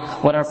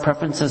like, what our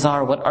preferences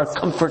are, what our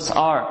comforts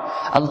are.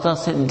 Allah Ta'ala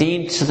sent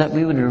deen so that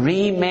we would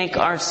remake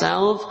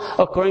ourselves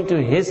according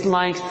to His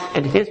likes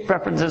and His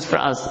preferences for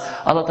us.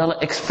 Allah Ta'ala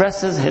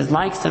expresses His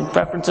likes and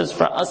preferences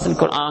for us in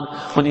Quran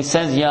when He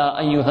says, Ya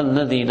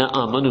ayyuhalladhina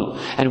amanu.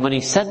 And when He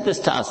said this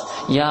to us,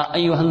 Ya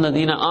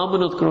ayyuhalladhina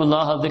amanu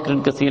dhkurullaha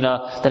dhikran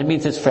kathira, that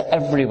means it's for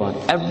everyone.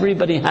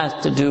 Everybody has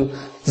to do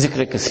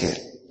zikr kathir.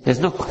 There's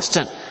no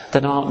question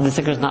that the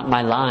zikr is not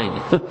my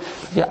line.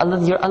 You're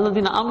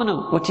alladhina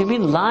amanu. What do you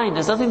mean line?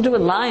 There's nothing to do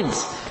with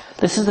lines.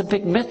 This is a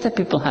big myth that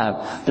people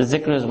have. The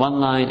zikr is one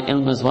line,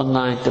 ilm is one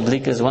line,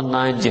 tabligh is one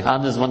line,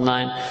 jihad is one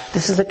line.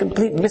 This is a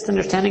complete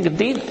misunderstanding of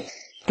deen.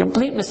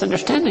 Complete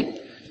misunderstanding.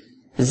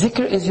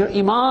 Zikr is your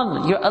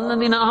iman. You're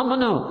alladhina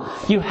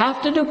amanu. You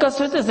have to do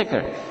kasrat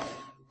zikr.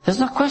 There's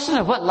no question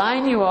of what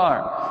line you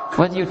are.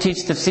 Whether you teach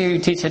tafsir, you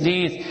teach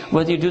hadith,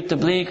 whether you do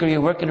tabligh or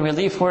you work in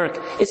relief work,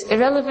 it's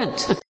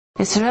irrelevant.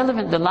 It's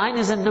irrelevant. The line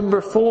is in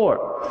number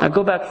 4. I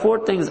go back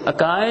 4 things.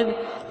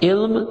 Aqaid,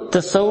 ilm,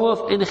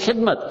 tasawwuf, and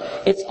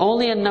khidmat. It's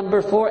only in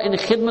number 4 in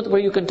khidmat where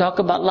you can talk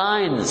about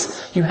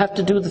lines. You have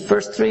to do the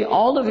first 3.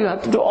 All of you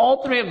have to do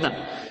all 3 of them.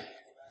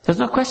 There's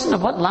no question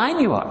of what line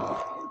you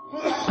are.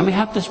 And we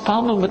have this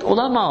problem with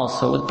ulama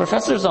also, with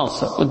professors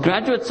also, with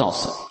graduates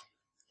also.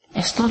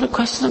 It's not a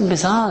question of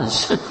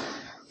mizaj.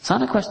 It's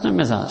not a question of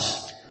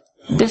mizaj.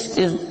 This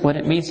is what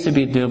it means to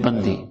be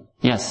Deobandi.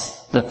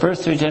 Yes, the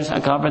first 3 generations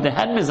of Akabir, they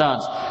had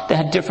mizaj. They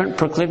had different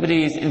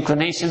proclivities,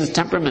 inclinations,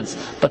 temperaments,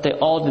 but they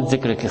all did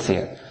zikr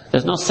kathir.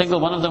 There's no single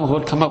one of them who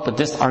would come up with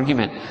this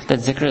argument that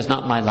zikr is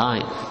not my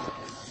line.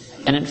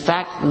 And in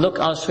fact, look,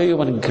 I'll show you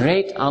one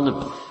great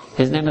alim.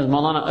 His name is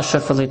Maulana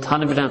Ashraf Ali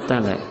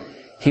Thanvi.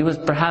 He was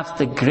perhaps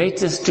the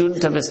greatest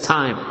student of his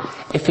time.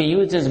 If he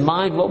used his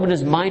mind, what would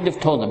his mind have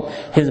told him?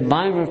 His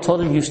mind would have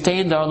told him, you stay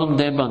in Darul Uloom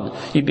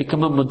Deoband. You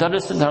become a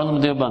mudarris in Darul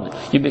Uloom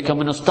Deoband. You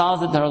become an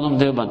ustaz in Darul Uloom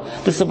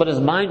Deoband. This is what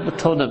his mind would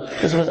told him.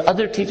 This was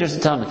other teachers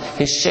would tell him.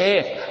 His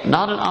shaykh,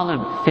 not an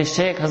alim, his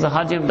shaykh, Hazrat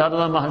Haji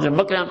Imdadullah Mahajan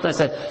Bakr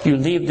said, you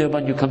leave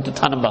Deoband, you come to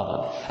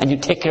Tanabhavan, and you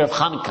take care of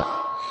Khanka.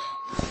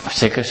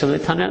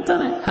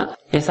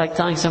 It's like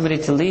telling somebody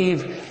to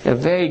leave a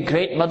very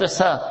great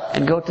madrasa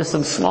and go to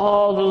some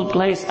small little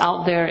place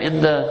out there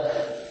in the,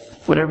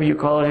 whatever you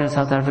call it in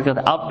South Africa,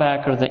 the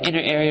outback or the inner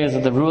areas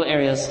or the rural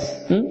areas.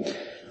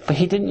 But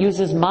he didn't use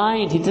his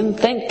mind, he didn't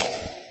think.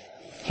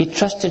 He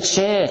trusted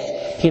Shaykh,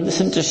 he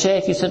listened to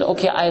Shaykh, he said,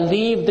 okay, I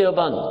leave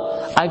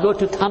Deoband, I go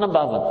to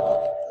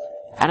Tanabhavan.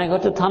 And I go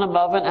to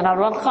Tanabhavan and I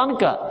run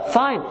Khanka.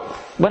 Fine.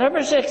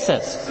 Whatever Shaykh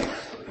says.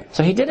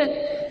 So he did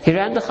it. He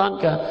ran the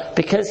Khanka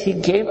because he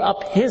gave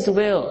up his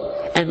will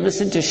and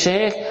listened to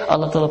Shaykh.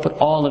 Allah Ta'ala put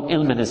all of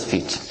ilm at his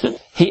feet.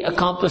 He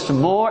accomplished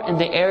more in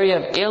the area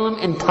of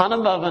ilm in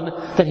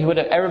Tanabhavan than he would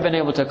have ever been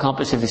able to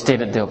accomplish if he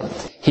stayed at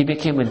Deoband. He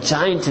became a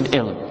giant in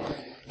ilm.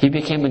 He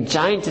became a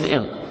giant in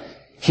ilm.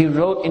 He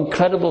wrote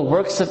incredible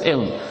works of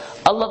ilm.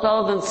 Allah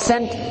Ta'ala then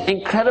sent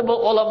incredible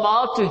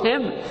ulama to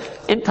him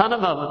in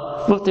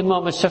Tanabhavan. Mufti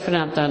Muhammad Shafi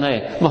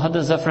Namta'alai,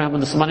 Muhaddith Zafar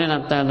Ahmad Usmani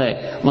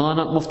Namta'alai,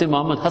 Maulana Mufti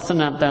Muhammad Hassan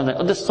Namta'alai.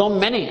 Oh, there's so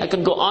many, I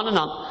can go on and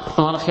on.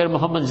 Maulana Khair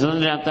Muhammad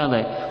Jalali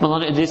Namta'alai,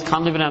 Maulana Idris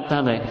Khanli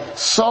Namta'alai.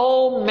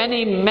 So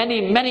many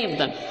of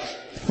them.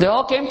 They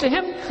all came to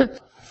him.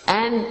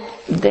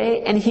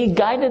 And he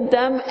guided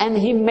them and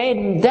he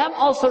made them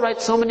also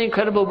write so many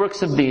incredible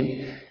works of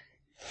deen.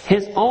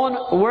 His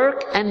own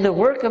work and the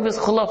work of his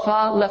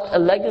khulafa left a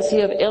legacy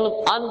of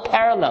ilm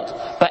unparalleled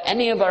by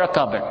any of our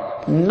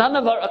akabir. None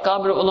of our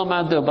akabir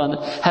ulama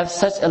Deoband have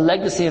such a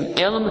legacy of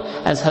ilm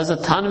as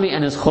Hazrat Thanvi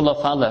and his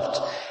khulafa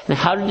left. And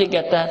how did he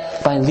get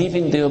that? By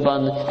leaving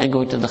Deoband and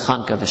going to the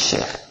Khanka of his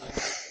Shaykh.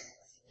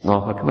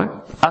 Allahu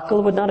Akbar.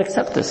 Aql would not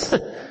accept this.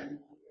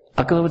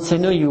 Aql would say,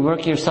 no, you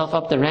work yourself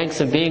up the ranks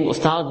of being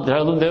Ustad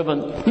Darul Uloom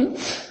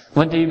Deoband.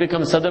 When did he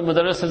become Sadr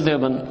Mudarris al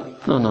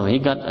Deoband? No, he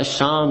got a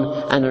shan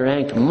and a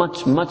rank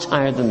much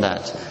higher than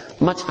that.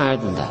 Much higher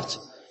than that.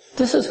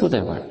 This is who they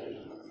were.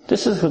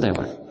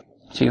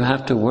 So you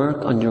have to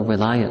work on your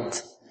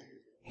wilayat.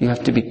 You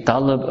have to be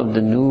talib of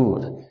the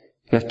noor.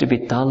 You have to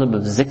be talib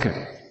of zikr.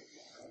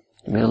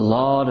 I mean, a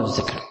lot of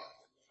zikr.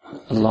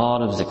 A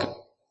lot of zikr.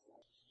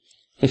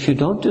 If you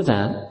don't do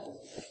that,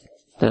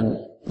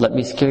 then let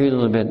me scare you a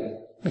little bit,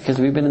 because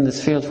we've been in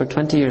this field for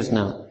 20 years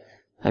now.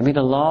 I meet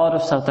a lot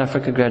of South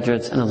Africa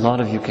graduates and a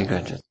lot of UK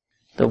graduates.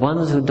 The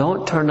ones who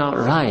don't turn out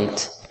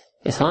right,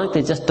 it's not like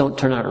they just don't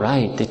turn out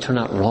right, they turn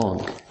out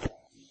wrong.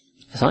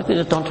 It's not like they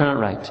just don't turn out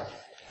right.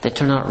 They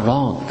turn out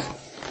wrong.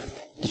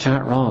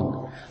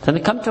 Then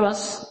they come to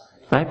us,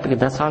 right? Because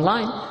that's our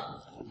line.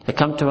 They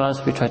come to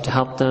us, we try to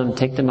help them,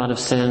 take them out of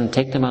sin,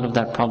 take them out of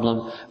that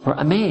problem. We're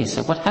amazed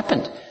at what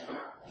happened.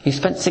 You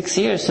spent 6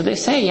 years. So they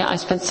say, yeah, I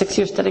spent 6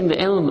 years studying the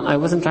ilm. I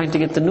wasn't trying to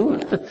get the noor.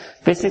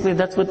 Basically,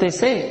 that's what they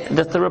say.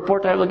 That's the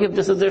report I will give.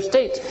 This is their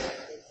state.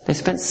 They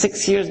spent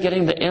 6 years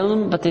getting the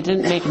ilm, but they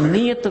didn't make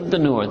niyat of the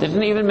nur. They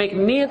didn't even make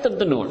niyat of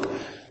the nur.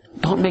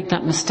 Don't make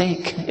that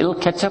mistake. It'll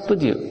catch up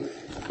with you.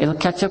 It'll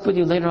catch up with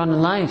you later on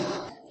in life.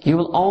 You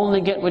will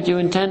only get what you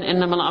intend.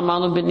 إِنَّمَا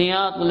الْأَعْمَالُ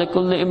بِالنِّيَّاتِ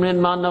وَلِكُلِّ إِمْرٍ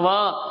مَا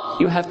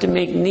نَوَى. You have to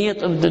make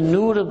niyat of the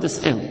nur of this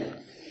ilm.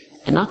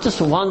 And not just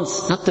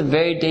once, not the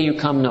very day you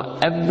come, no.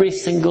 Every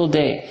single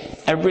day,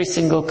 every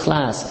single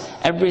class,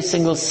 every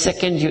single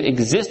second you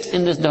exist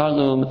in this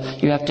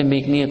Darul-Uloom, you have to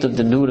make niyat of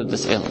the nur of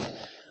this ilm.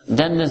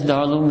 Then this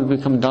Darul-Uloom will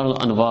become Darul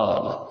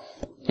Anwar.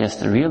 Yes,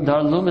 the real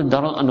Darul-Uloom is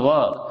Darul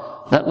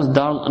Anwar. That was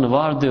Darul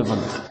Anwar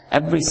Deoband.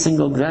 Every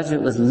single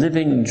graduate was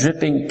living,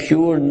 dripping,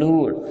 pure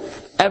nur.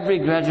 Every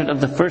graduate of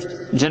the first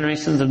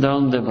generations of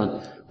Darul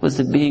Deoband was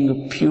the being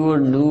of pure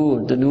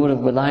nur, the nur of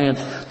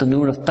wilayat, the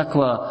nur of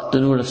taqwa, the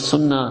nur of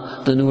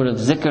sunnah, the nur of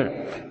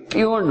zikr.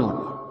 Pure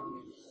nur.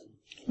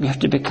 We have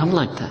to become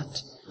like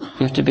that.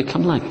 We have to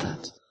become like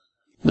that.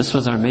 This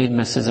was our main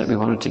message that we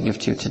wanted to give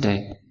to you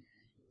today.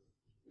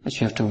 That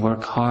you have to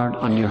work hard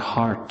on your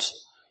heart.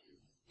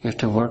 You have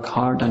to work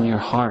hard on your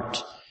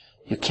heart.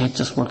 You can't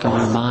just work on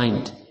your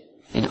mind.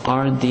 In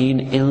our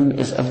deen, ilm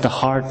is of the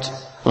heart.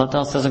 Allah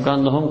Ta'ala says,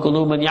 لَهُمْ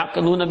قُلُوبًا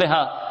يَعْقِلُونَ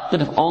بِهَا.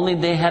 That if only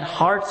they had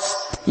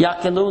hearts,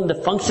 yaqilun,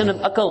 the function of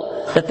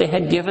aql, that they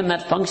had given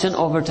that function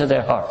over to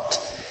their heart.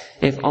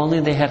 If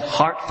only they had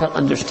heartfelt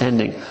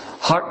understanding,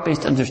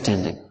 heart-based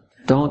understanding.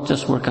 Don't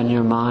just work on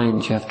your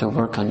mind, you have to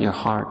work on your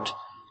heart.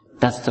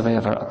 That's the way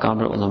of our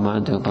Akabir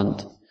Ulama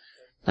Deoband.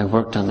 They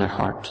worked on their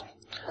heart.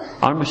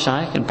 Our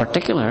Mashaykh in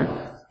particular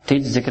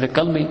teach zikr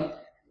qalbi,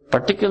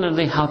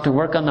 particularly how to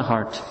work on the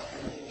heart.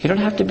 You don't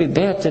have to be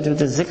there to do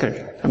the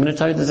zikr. I'm going to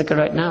tell you the zikr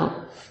right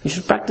now. You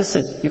should practice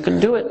it. You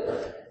can do it.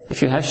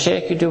 If you have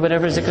shaykh, you do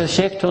whatever zikr the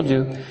shaykh told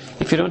you.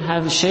 If you don't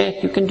have a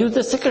shaykh, you can do the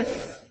zikr.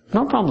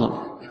 No problem.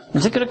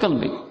 Zikr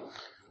qalbi.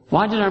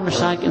 Why did our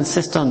Mashaykh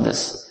insist on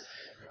this?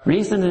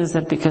 Reason is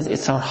that because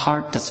it's our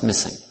heart that's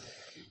missing.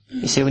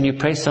 You see, when you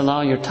pray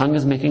salah, your tongue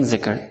is making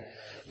zikr.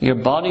 Your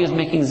body is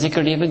making zikr,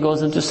 it even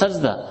goes into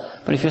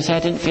sajda. But if you say, I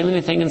didn't feel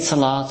anything in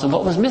salah, so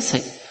what was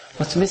missing?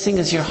 What's missing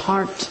is your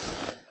heart.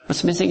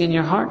 What's missing in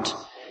your heart?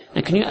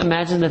 And can you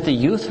imagine that the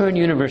youth who are in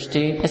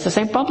university, it's the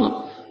same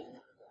problem.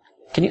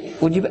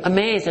 Would you be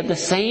amazed at the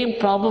same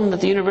problem that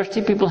the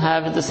university people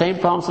have, at the same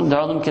problem some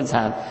Darul kids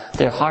have?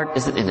 Their heart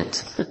isn't in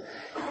it.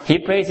 He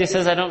prays, he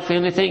says, I don't feel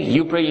anything.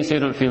 You pray, you say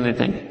you don't feel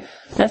anything.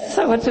 Where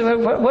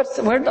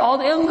did all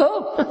the ilm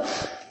go?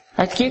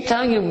 I keep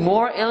telling you,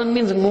 more ilm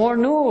means more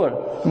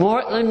nur.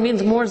 More ilm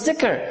means more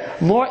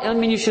zikr. More ilm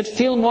means you should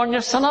feel more in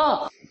your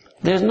salah.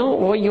 There's no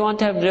way you want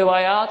to have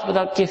riwayat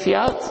without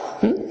kifiyat.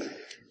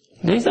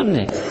 Nahi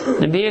samjhe.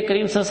 Nabi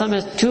Kareem Sallallahu Alaihi Wasallam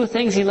has two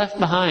things he left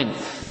behind.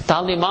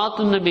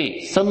 Talimatun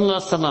Nabi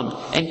Sallallahu Alaihi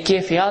Wasallam and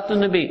Kifiyatun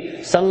Nabi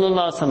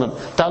Sallallahu Alaihi Wasallam.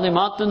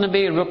 Talimatun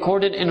Nabi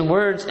recorded in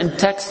words and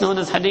text known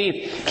as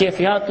hadith.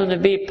 Kifiyatun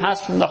Nabi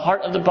passed from the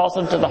heart of the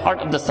Prophet to the heart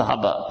of the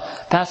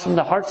Sahaba. Passed from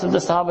the hearts of the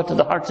Sahaba to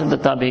the hearts of the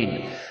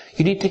Tabi'in.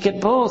 You need to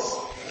get both.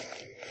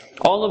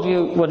 All of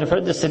you would have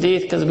heard this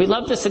hadith because we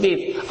love this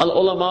hadith.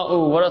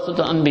 Al-ulama'u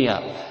warathatul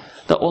anbiya.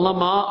 The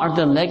ulama are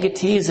the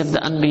legatees of the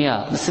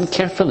anbiya. Listen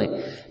carefully,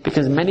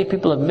 because many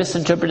people have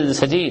misinterpreted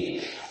this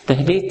hadith. The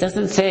hadith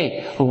doesn't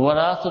say,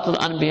 warathatul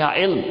anbiya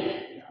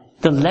ilm.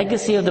 The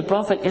legacy of the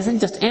Prophet isn't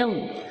just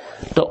ilm.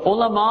 The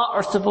ulama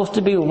are supposed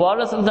to be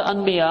warath of the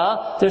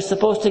anbiya. They're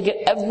supposed to get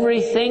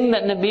everything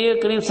that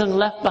Nabi Kareem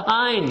left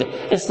behind.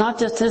 It's not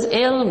just his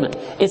ilm.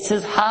 It's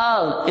his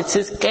hal. It's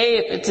his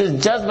kayf. It's his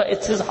jazba.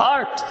 It's his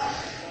heart.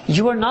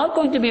 You are not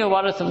going to be a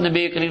warath of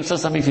Nabi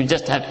Kareem if you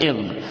just have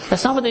ilm.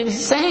 That's not what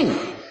he's saying.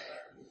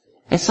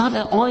 It's not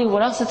the only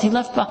warasat he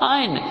left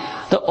behind.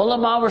 The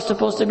ulama were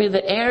supposed to be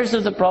the heirs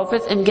of the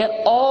Prophet and get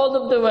all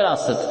of the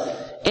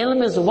warasat.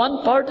 Ilm is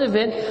one part of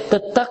it. The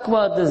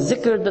taqwa, the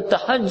zikr, the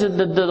tahajjud,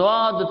 the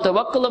dua, the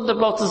tawakkul of the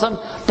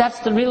Prophet, that's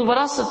the real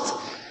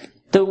warasat.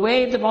 The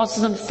way the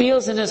Prophet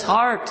feels in his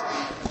heart,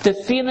 the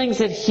feelings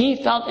that he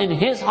felt in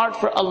his heart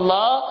for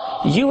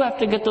Allah, you have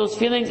to get those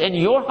feelings in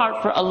your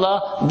heart for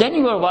Allah, then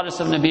you are waris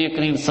of Nabi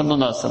Kareem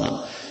Sallallahu Alaihi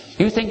Wasallam.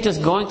 You think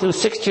just going through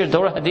 6-year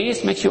Dawrah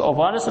Hadith makes you a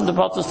waris of the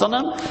Prophet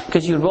Sallallahu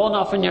because you roll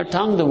off in your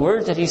tongue the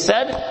words that he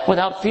said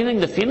without feeling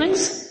the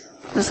feelings?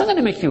 That's not going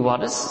to make you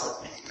waris.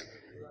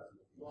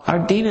 Our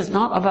deen is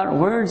not about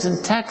words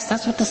and text.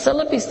 That's what the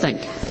Salafis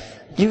think.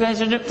 You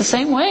guys are the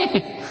same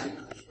way.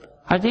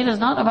 Our deen is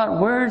not about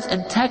words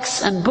and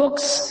texts and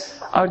books.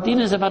 Our deen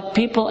is about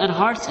people and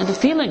hearts and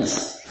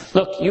feelings.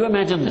 Look, you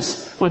imagine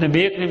this. When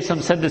Nabi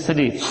Kareem said this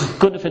hadith,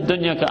 Kun fi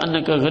dunya ka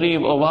annaka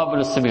ghareeb aw wabir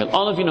as-sabil.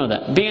 All of you know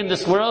that. Be in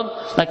this world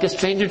like a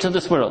stranger to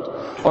this world,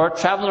 or a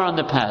traveler on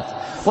the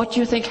path. What do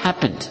you think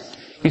happened?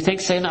 You think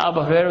Sayyidina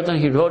Abu Hurairah,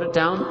 he wrote it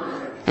down,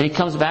 and he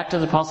comes back to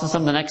the Prophet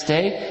the next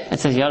day and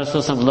says, Ya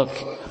Rasulullah, look,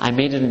 I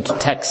made it into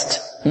text.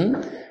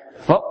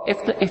 Well,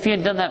 if he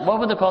had done that, what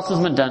would the Prophet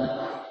have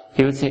done?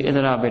 He would say,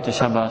 Idhar aa beta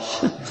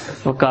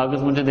shabash. Wo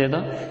kagaz mujhe de do,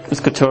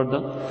 usko chhod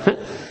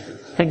do.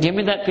 Then give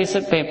me that piece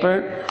of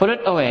paper, put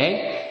it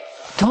away.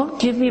 Don't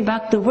give me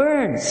back the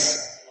words.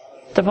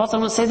 The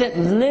Prophet would say that,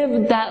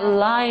 live that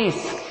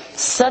life.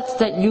 such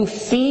that you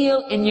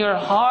feel in your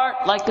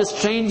heart like a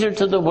stranger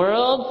to the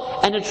world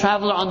and a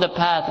traveler on the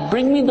path.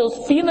 Bring me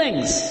those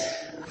feelings.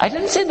 I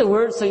didn't say the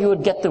words so you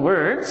would get the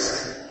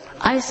words.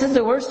 I said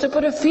the words to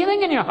put a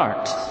feeling in your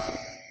heart.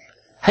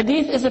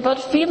 Hadith is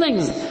about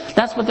feelings.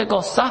 That's what they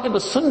call Sahib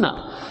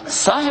al-Sunnah.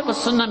 Sahib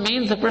al-Sunnah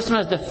means the person who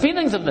has the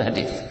feelings of the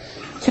hadith.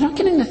 You're not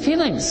getting the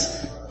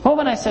feelings. What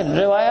when I said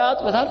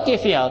riwayat without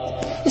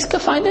kayfiyat? Iska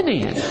fayda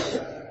nahi hai.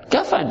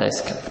 Kya fayda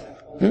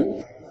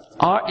iska?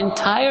 Our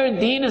entire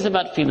deen is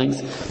about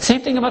feelings. Same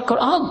thing about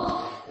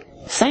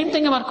Quran. Same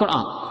thing about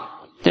Quran.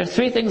 There are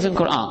three things in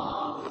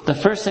Quran. The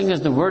first thing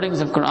is the wordings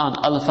of Quran.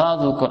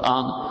 Al-Fadhul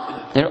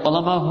Quran. There are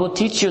ulama who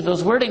teach you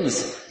those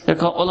wordings. They're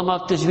called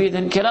ulama of tajweed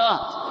and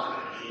qira'at.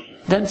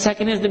 Then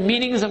second is the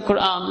meanings of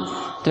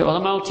Quran. The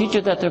ulama will teach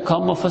you that they're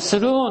called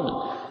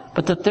mufassirun.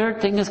 But the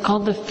third thing is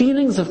called the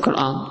feelings of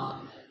Quran.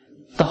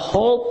 The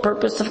whole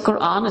purpose of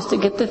Quran is to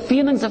get the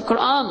feelings of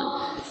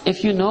Quran.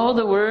 If you know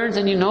the words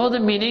and you know the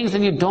meanings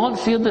and you don't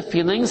feel the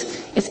feelings,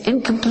 it's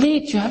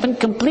incomplete. You haven't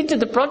completed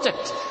the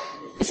project.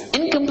 It's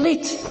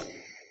incomplete.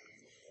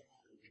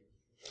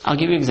 I'll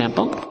give you an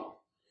example.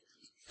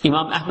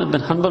 Imam Ahmad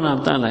bin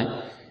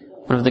Hanbal,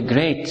 one of the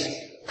great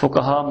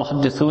fuqaha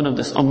muhaddithun of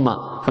this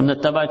ummah, from the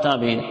Tabai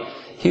Tabi'in,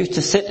 he used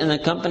to sit in the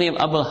company of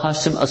Abu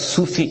Hashim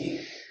as-Sufi.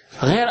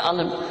 Ghair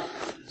alim.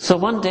 So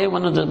one day,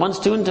 one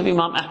student of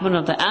Imam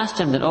Ahmad asked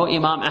him that, "Oh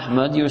Imam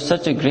Ahmad, you're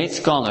such a great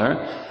scholar,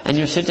 and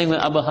you're sitting with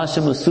Abu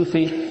Hashim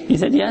as-Sufi." He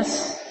said,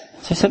 "Yes."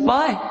 So he said,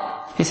 "Why?"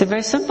 He said,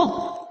 "Very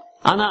simple.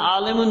 Ana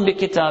alimun bi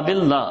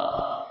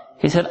kitabillah."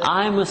 He said,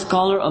 "I am a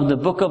scholar of the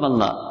book of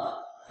Allah.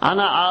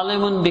 Ana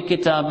alimun bi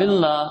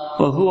kitabillah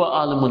wa huwa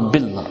alimun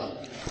billah."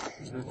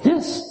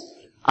 Yes.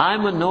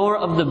 I'm a knower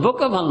of the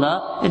book of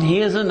Allah, and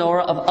he is a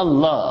knower of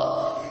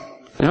Allah.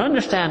 You don't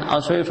understand?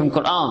 I'll show you from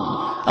Quran.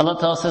 Allah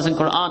Ta'ala says in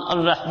Quran,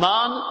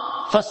 Ar-Rahman,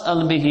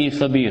 fas'al bihi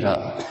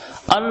khabira.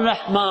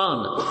 Ar-Rahman,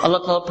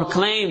 Allah Ta'ala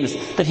proclaims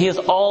that He is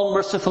all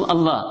merciful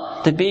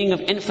Allah, the being of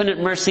infinite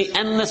mercy,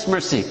 endless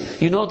mercy.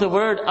 You know the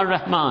word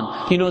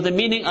Ar-Rahman. You know the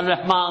meaning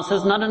Ar-Rahman.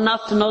 Says not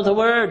enough to know the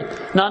word,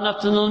 not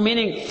enough to know the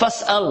meaning.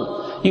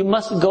 Fas'al. You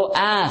must go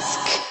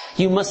ask.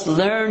 You must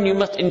learn, you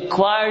must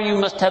inquire, you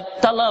must have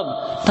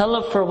talab.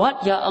 Talab for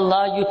what? Ya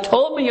Allah, you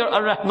told me you're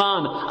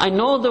Ar-Rahman. I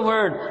know the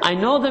word, I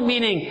know the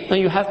meaning. Now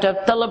you have to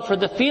have talab for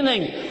the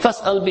feeling.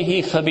 Fas'al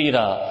bihi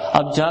khabira.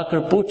 Ab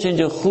jaakar poochen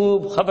jo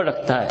khoob khabar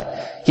rakhta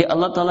hai. Ki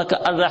Allah Ta'ala ka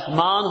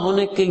Ar-Rahman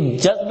hone ki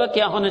jazba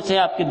kya hone chahiye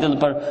aapke dil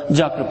par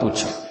jaakar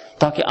poocho.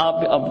 Taaki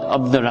aap bhi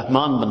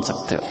Abdur-Rahman ban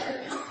sakte ho.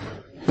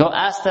 Go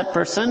ask that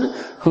person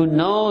who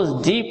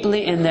knows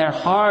deeply in their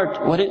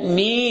heart what it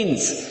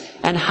means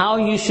and how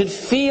you should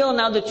feel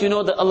now that you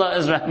know that Allah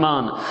is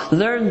Rahman.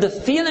 Learn the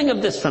feeling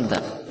of this from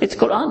them. It's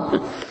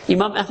Quran.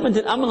 Imam Ahmad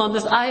did amal on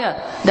this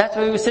ayah. That's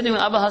why we were sitting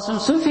with Abu Hasan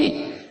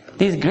Sufi.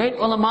 These great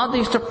ulama, they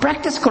used to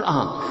practice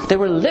Quran. They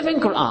were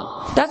living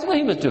Quran. That's what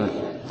he was doing.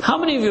 How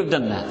many of you have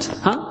done that?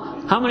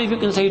 How many of you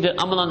can say you did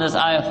amal on this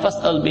ayah?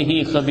 Fas'al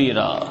bihi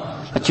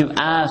khabira. That you've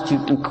asked,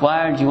 you've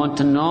inquired, you want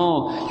to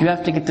know. You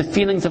have to get the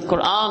feelings of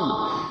Quran.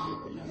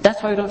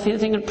 That's why we don't feel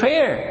anything in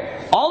prayer.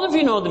 All of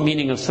you know the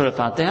meaning of Surah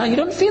Fatiha. You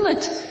don't feel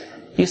it.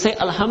 You say,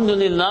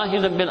 Alhamdulillahi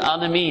Rabbil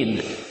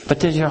Alameen. But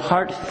does your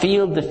heart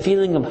feel the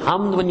feeling of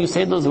hamd when you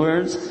say those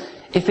words?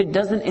 If it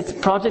doesn't, its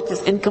project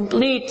is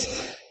incomplete.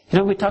 You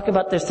know, we talk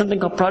about there's something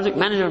called project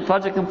management,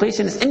 project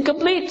completion. It's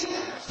incomplete.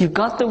 You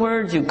got the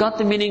words, you got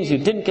the meanings, you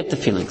didn't get the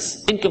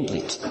feelings.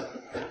 Incomplete.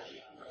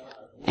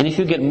 And if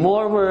you get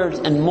more words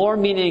and more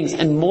meanings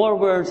and more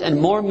words and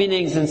more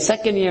meanings in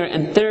second year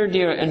and third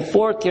year and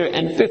fourth year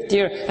and fifth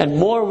year and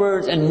more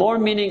words and more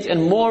meanings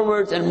and more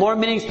words and more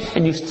meanings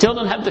and you still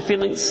don't have the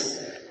feelings,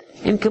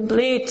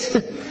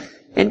 incomplete.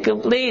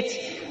 Incomplete.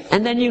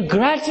 And then you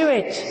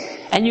graduate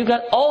and you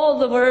got all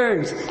the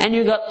words and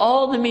you got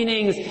all the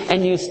meanings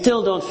and you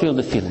still don't feel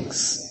the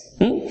feelings.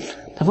 Then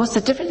what's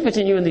the difference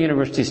between you and the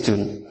university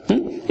student?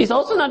 He's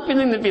also not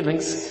feeling the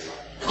feelings.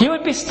 He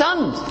would be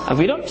stunned.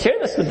 We don't share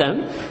this with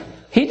them.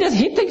 He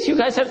thinks you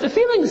guys have the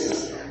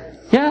feelings.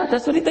 Yeah,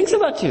 that's what he thinks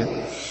about you.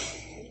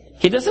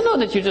 He doesn't know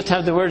that you just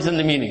have the words and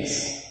the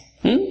meanings.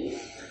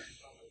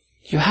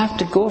 You have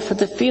to go for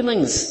the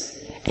feelings.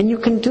 And you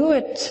can do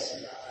it.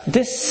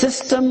 This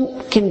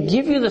system can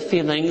give you the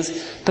feelings,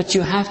 but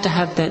you have to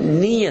have that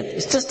niyat.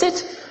 It's just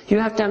it. You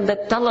have to have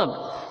that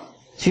talab.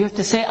 So you have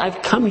to say,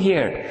 I've come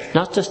here,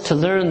 not just to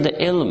learn the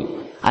ilm.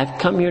 I've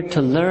come here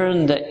to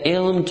learn the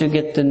ilm, to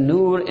get the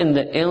nur in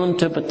the ilm,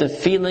 to put the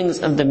feelings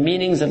of the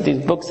meanings of these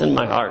books in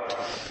my heart.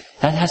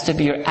 That has to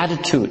be your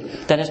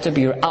attitude. That has to be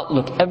your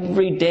outlook.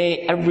 Every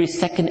day, every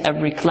second,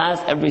 every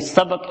class, every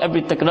sabak,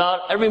 every takrar,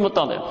 every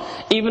mutalib.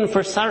 Even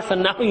for sarf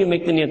and nahu, you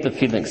make the niyat of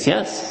feelings.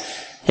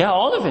 Yes? Yeah,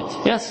 all of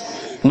it. Yes.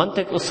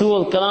 Mantiq,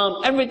 usul,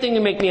 kalam, everything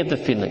you make niyat of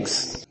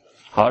feelings.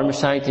 Our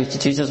mashayikh used to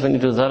teach us when you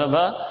do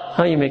zaraba,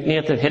 you make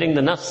niyat of hitting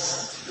the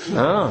nafs.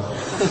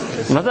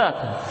 Maza.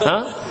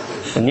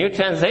 A new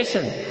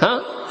translation.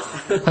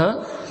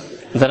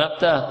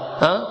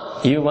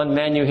 Darabta. You one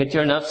man, you hit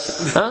your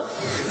nafs.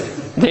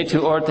 They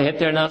too ought to hit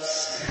their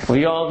nafs.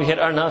 We hit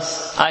our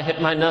nafs. I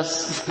hit my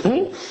nafs.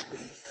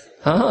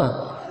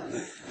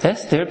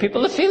 Yes, there are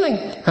people of feeling.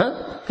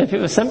 The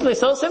people simply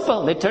so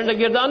simple. They turn the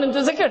girdan into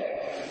zikr.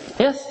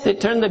 Yes, they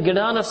turn the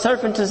girdan of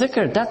sarf into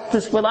zikr. That's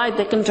this wilayat.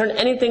 They can turn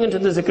anything into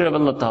the zikr of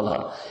Allah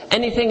Ta'ala.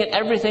 Anything and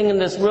everything in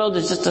this world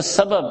is just a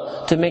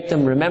sabab to make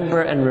them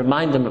remember and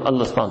remind them of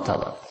Allah subhanahu wa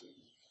ta'ala.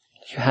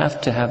 You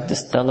have to have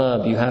this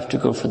talab. You have to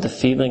go for the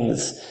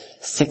feelings.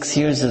 6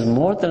 years is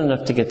more than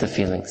enough to get the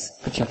feelings.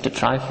 But you have to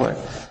try for it.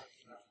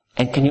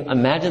 And can you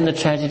imagine the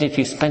tragedy if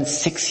you spend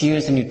 6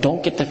 years and you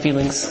don't get the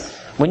feelings?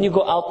 When you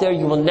go out there,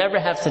 you will never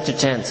have such a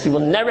chance. You will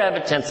never have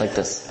a chance like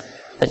this.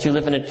 That you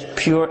live in a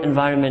pure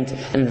environment,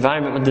 an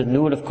environment with the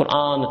nur of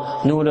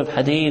Quran, nur of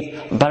hadith,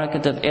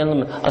 barakat of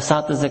ilm,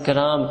 asatiz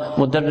al-kiram,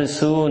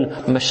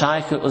 mudarrisoon,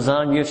 mashayikh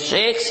uzan. You have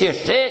sheikhs here,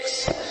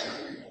 sheikhs.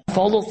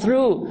 Follow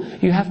through.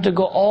 You have to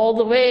go all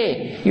the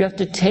way. You have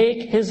to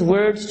take his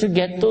words to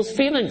get those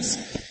feelings.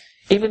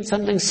 Even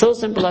something so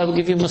simple, I will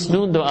give you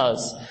masnoon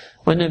du'as.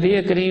 When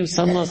Nabi Kareem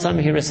sallallahu alaihi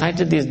wasallam, he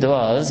recited these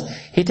du'as,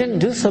 he didn't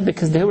do so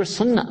because they were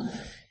sunnah.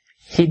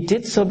 He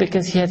did so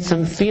because he had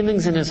some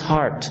feelings in his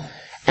heart.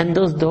 And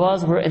those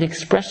du'as were an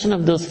expression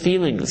of those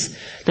feelings.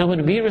 Now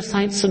when we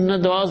recite sunnah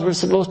du'as, we're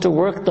supposed to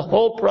work the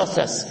whole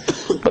process.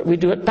 But we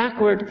do it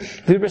backward.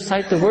 We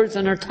recite the words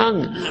on our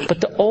tongue.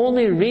 But the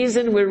only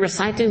reason we're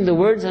reciting the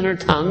words on our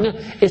tongue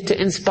is to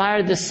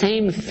inspire the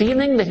same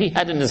feeling that he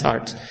had in his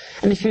heart.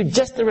 And if you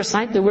just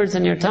recite the words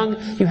on your tongue,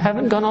 you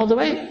haven't gone all the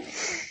way.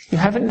 You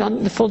haven't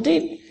done the full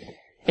deed.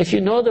 If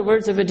you know the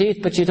words of a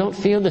deed, but you don't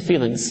feel the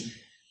feelings.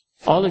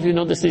 All of you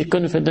know this,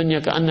 kun fi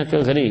dunya ka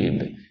annaka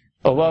gharib.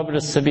 Or wabr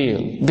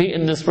as-sabil. Be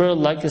in this world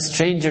like a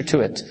stranger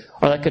to it,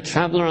 or like a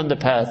traveler on the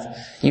path.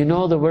 You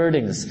know the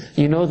wordings,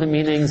 you know the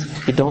meanings,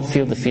 you don't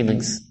feel the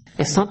feelings.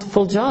 It's not the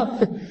full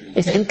job.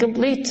 It's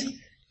incomplete.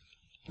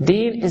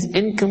 Deen is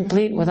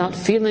incomplete without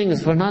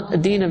feelings. We're not a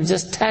deen of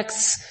just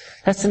texts.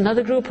 That's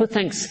another group who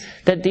thinks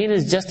that deen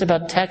is just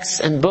about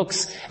texts and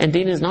books, and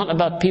deen is not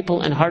about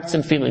people and hearts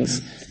and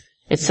feelings.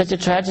 It's such a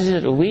tragedy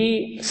that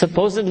we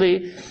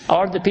supposedly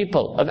are the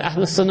people of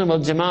Ahlus Sunnah wal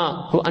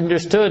Jama'ah who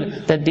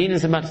understood that deen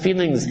is about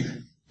feelings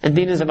and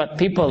deen is about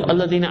people.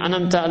 Alladhina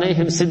anamta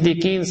alayhim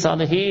siddiqeen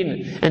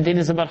salihin. And deen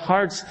is about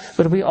hearts.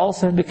 But we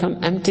also have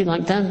become empty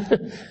like them.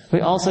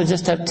 We also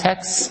just have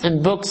texts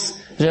and books,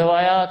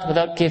 riwayat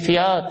without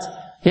kayfiyat.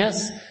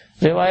 Yes,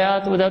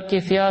 riwayat without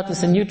kayfiyat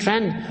is a new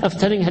trend of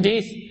telling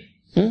hadith.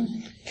 You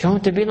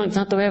want to be like, it's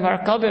not the way of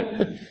our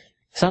qabr.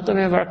 It's not the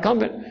way of our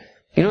qabr.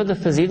 You know the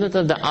fazilat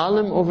of the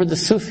alim over the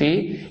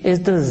Sufi is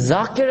the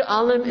zakir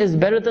alim is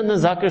better than the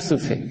zakir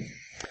Sufi.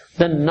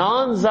 The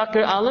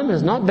non-zakir alim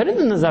is not better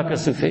than the zakir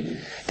Sufi.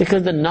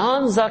 Because the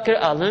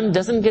non-zakir alim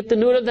doesn't get the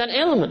nur of that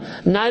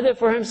ilm. Neither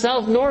for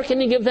himself nor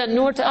can he give that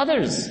nur to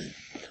others.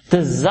 The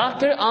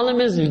zakir alim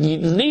is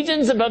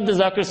legions above the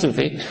zakir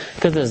Sufi.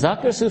 Because the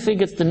zakir Sufi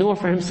gets the nur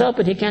for himself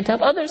but he can't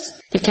help others.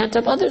 He can't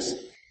help others.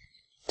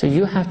 So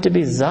you have to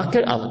be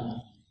zakir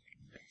alim.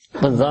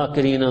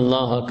 وَالذَّاكِرِينَ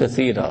اللَّهَ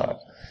كَثِيرًا.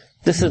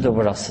 This is the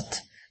warasat.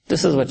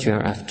 This is what you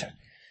are after.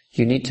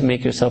 You need to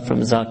make yourself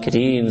from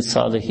zakireen,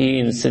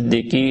 salihin,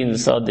 siddiqeen,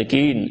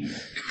 sadiqeen.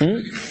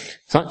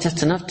 It's not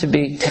just enough to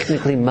be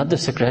technically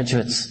madrasa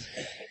graduates.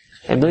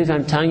 I believe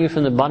I'm telling you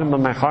from the bottom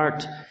of my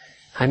heart,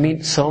 I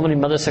meet so many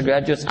madrasa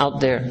graduates out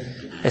there,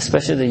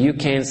 especially the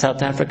UK and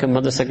South Africa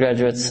madrasa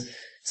graduates.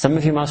 Some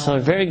of you, mashallah,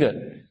 are very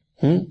good.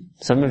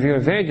 Some of you are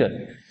very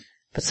good.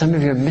 But some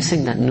of you are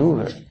missing that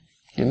nur.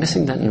 You're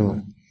missing that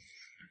nur.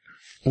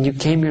 And you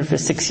came here for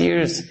 6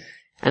 years.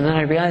 And then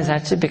I realized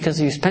actually because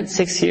you spent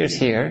 6 years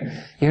here,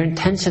 your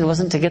intention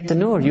wasn't to get the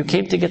nur. You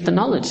came to get the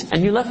knowledge.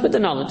 And you left with the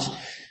knowledge.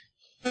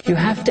 You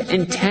have to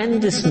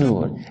intend this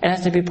nur. It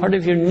has to be part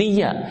of your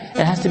niyyah.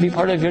 It has to be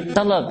part of your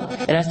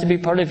talab. It has to be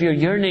part of your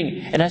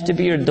yearning. It has to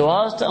be your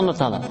du'as to Allah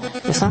Ta'ala.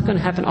 It's not going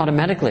to happen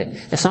automatically.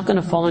 It's not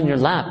going to fall in your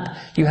lap.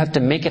 You have to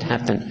make it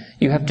happen.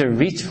 You have to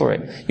reach for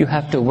it. You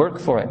have to work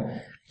for it.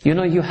 You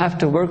know, you have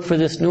to work for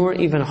this nur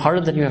even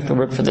harder than you have to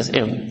work for this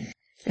ilm.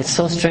 It's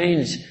so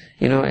strange,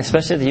 you know,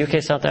 especially the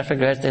UK, South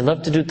Africa guys, they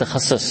love to do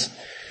takhassus.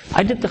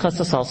 I did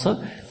takhassus also,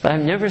 but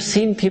I've never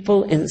seen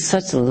people in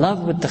such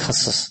love with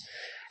takhassus.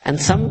 And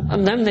some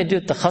of them, they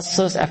do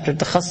takhassus after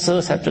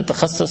takhassus after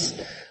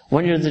takhassus.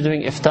 1 year they're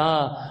doing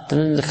iftah,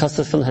 then the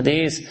takhassus fil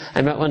hadith.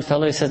 I met one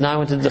fellow, he says, now I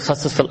want to do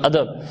takhassus fil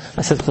adab.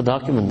 I said,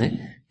 khuda ki mande,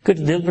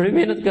 kuch dil par bhi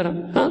mehnat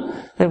karo.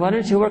 Then why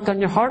don't you work on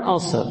your heart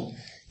also?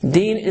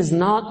 Deen is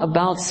not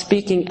about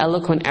speaking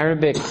eloquent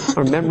Arabic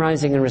or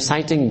memorizing and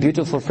reciting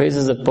beautiful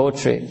phrases of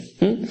poetry.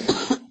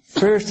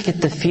 First get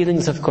the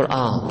feelings of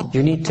Quran.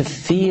 You need to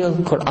feel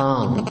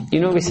Quran. You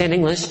know what we say in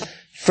English?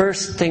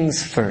 First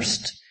things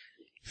first.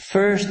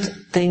 First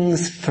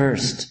things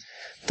first.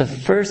 The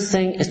first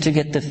thing is to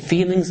get the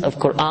feelings of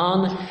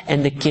Quran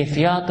and the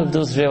kayfiyat of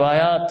those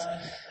riwayat.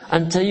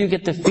 Until you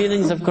get the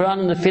feelings of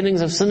Quran and the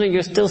feelings of Sunnah,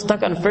 you're still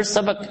stuck on first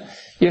sabak.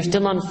 You're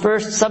still on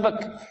first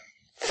sabak.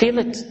 Feel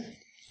it.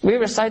 We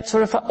recite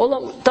Surah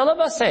Ulam.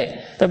 Talaba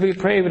say that we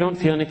pray, we don't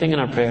feel anything in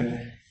our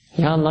prayer.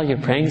 Ya Allah, you're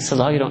praying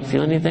salah, you don't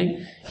feel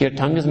anything. Your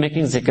tongue is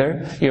making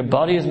zikr. Your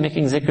body is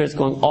making zikr. It's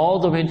going all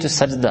the way into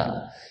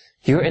sajda.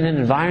 You're in an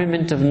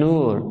environment of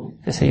nur.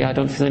 They say, yeah, I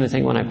don't feel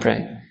anything when I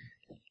pray.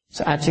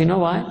 So actually, you know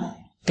why?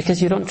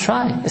 Because you don't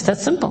try. It's that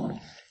simple.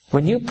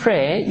 When you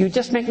pray, you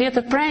just make niyat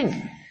of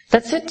praying.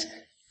 That's it.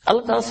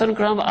 Allah Ta'ala said in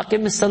Quran,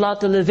 "Aqim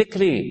as-salata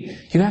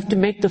li-dhikri." You have to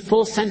make the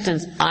full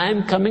sentence.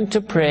 I'm coming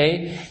to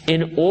pray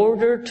in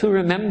order to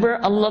remember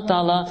Allah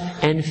Ta'ala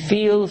and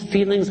feel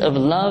feelings of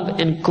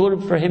love and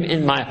qurb for Him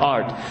in my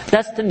heart.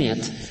 That's the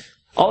niyat.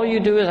 All you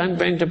do is, I'm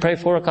going to pray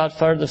 4 rakat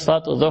fard, the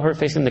salat al-dhuhr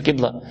facing the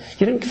qibla.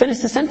 You didn't finish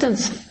the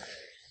sentence.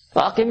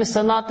 "Aqim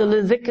as-salata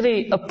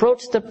li-dhikri."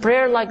 Approach the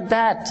prayer like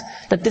that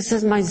this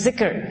is my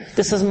zikr,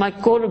 this is my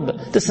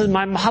qurb, this is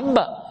my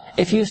mahabba.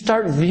 If you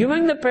start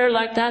viewing the prayer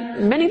like that,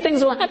 many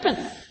things will happen.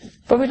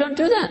 But we don't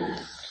do that.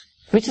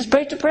 We just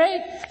pray to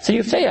pray. So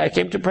you say, I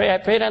came to pray, I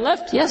prayed, I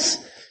left.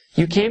 Yes.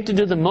 You came to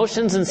do the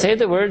motions and say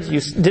the words,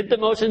 you did the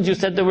motions, you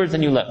said the words,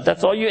 and you left.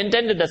 That's all you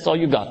intended, that's all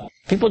you got.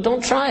 People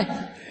don't try.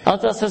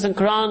 Allah says in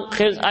Quran,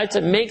 Khir's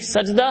ayat, make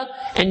sajda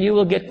and you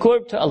will get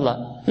qurb to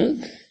Allah.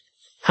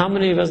 How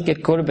many of us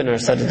get qurb in our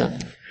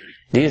sajda?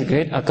 These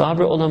great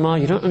akabir ulama,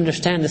 you don't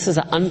understand. This is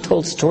an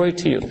untold story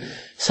to you.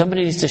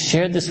 Somebody needs to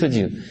share this with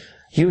you.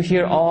 You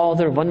hear all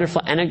their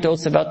wonderful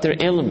anecdotes about their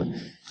ilm.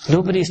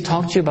 Nobody's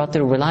talked to you about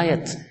their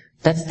wilayat.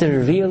 That's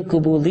their real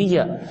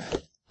kubuliyah.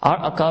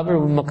 Our akabir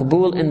were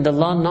makbul in the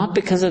law not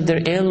because of their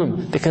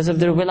ilm, because of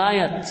their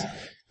wilayat.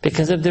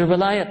 Because of their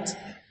wilayat.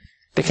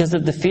 Because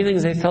of the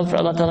feelings they felt for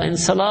Allah Ta'ala in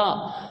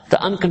salah. The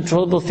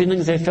uncontrollable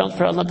feelings they felt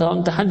for Allah Ta'ala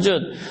in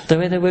tahajjud. The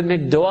way they would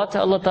make dua to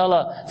Allah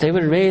Ta'ala. They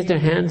would raise their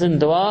hands in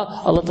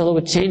dua. Allah Ta'ala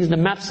would change the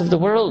maps of the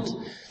world.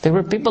 There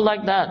were people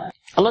like that.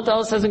 Allah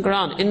Ta'ala says in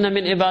Quran, "Inna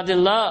min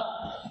ibadillah,"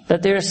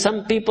 that there are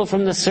some people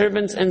from the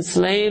servants and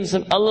slaves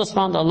of Allah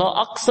subhanahu wa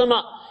ta'ala,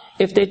 aqsama,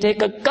 if they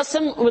take a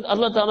qasam with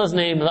Allah Ta'ala's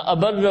name, la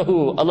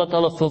abarrahu, Allah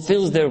Ta'ala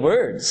fulfills their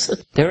words.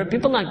 There are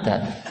people like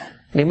that.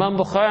 Imam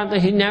Bukhari,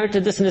 he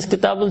narrated this in his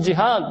Kitab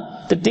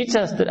al-Jihad, to teach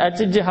us that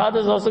actually jihad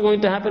is also going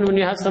to happen when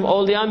you have some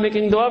awliya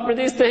making dua for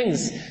these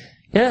things.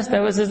 Yes,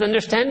 that was his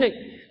understanding.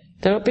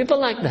 There are people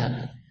like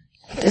that.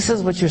 This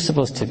is what you're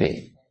supposed to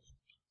be.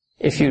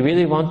 If you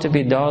really want to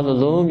be Darul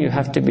Uloom, you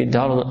have to be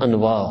Darul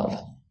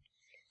Anwar.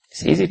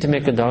 It's easy to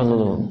make a Darul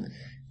Uloom.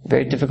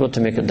 Very difficult to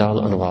make a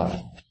Darul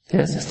Anwar.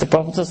 Yes, it's the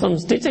Prophet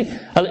ﷺ's teaching.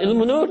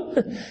 Al-ilmu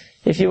nur.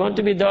 If you want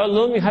to be Darul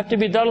Uloom, you have to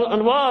be Darul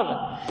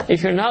Anwar.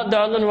 If you're not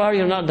Darul Anwar,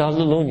 you're not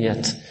Darul Uloom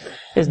yet.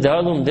 It's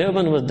Darul Uloom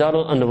Deoband was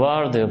Darul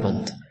Anwar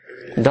Deoband.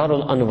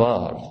 Darul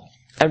Anwar.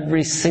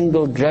 Every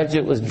single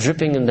graduate was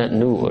dripping in that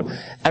nur.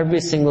 Every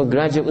single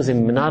graduate was a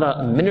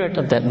minaret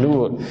of that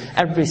nur.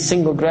 Every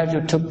single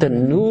graduate took the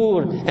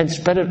nur and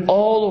spread it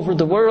all over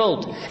the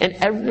world. In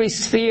every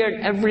sphere,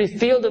 in every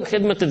field of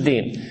khidmat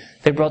al-deen.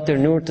 They brought their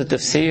nur to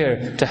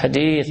tafsir, to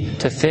hadith,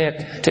 to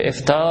fiqh, to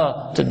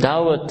iftah, to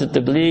dawat, to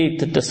tabligh,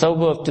 to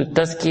tasawwuf, to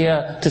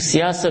tazkiyah, to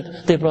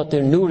siyasat. They brought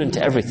their nur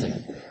into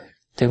everything.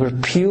 They were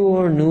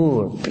pure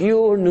nur,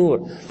 pure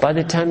nur. By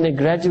the time they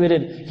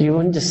graduated, you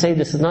wouldn't just say,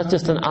 this is not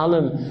just an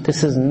alim,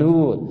 this is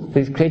nur.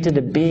 We've created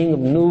a being of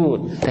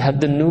nur. They have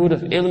the nur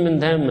of ilm in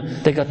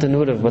them, they got the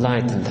nur of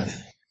walayat in them.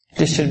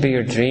 This should be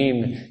your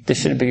dream,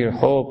 this should be your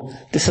hope.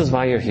 This is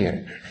why you're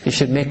here. You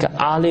should make an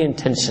ali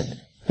intention,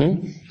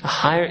 a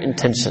higher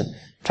intention.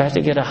 Try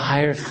to get a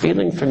higher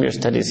feeling from your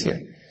studies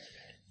here.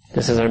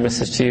 This is our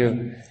message to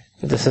you.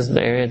 This is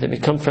the area that we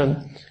come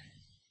from.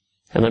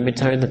 And let me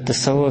tell you that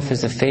tasawwuf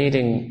is a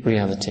fading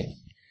reality.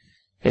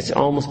 It's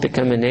almost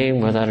become a name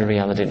without a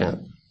reality now.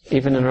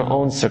 Even in our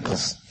own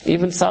circles.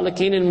 Even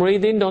salikin and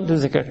murideen don't do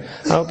zikr.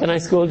 How can I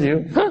scold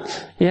you?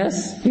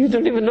 Yes, you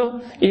don't even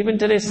know. Even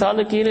today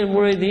salikin and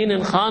murideen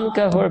and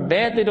khanka who are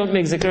bad, they don't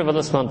make zikr of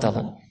Allah subhanahu wa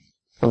ta'ala.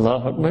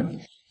 Allahu Akbar.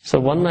 So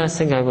one last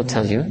thing I will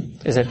tell you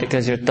is that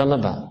because you're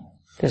talaba,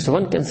 there's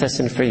one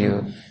concession for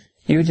you.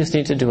 You just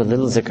need to do a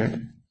little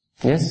zikr.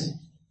 Yes?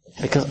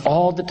 Because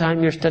all the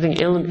time you're studying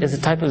ilm is a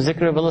type of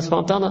zikr of Allah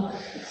subhanahu wa ta'ala.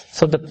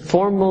 So the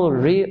formal,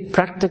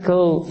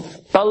 practical,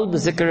 qalb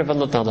zikr of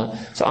Allah ta'ala.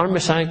 So our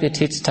mashayikh, they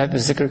teach a type of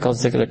zikr called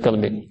zikr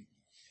al-qalbi.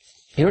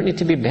 You don't need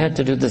to be bad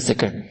to do the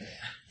zikr.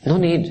 No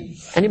need.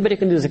 Anybody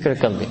can do zikr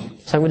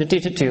al-qalbi. So I'm going to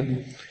teach it to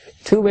you.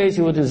 2 ways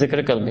you will do zikr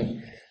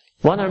al-qalbi.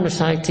 One, our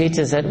mashayikh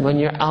teaches that when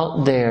you're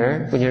out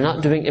there, when you're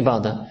not doing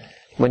ibadah,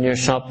 when you're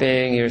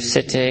shopping, you're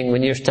sitting,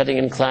 when you're studying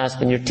in class,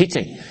 when you're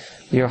teaching,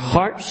 your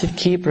heart should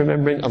keep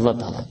remembering Allah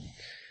Ta'ala.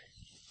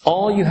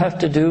 All you have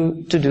to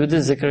do the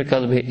zikr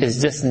qalbi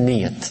is just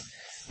niyat.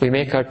 We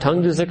make our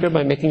tongue do zikr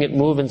by making it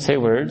move and say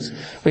words.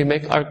 We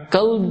make our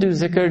qalb do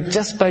zikr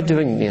just by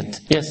doing niyat.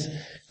 Yes,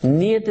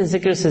 niyat is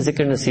zikr se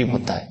zikr naseeb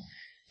hota hai.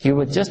 You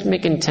would just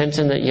make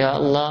intention that, Ya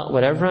Allah,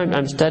 whatever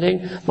I'm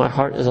studying, my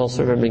heart is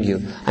also remembering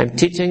you. I'm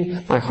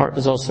teaching, my heart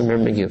is also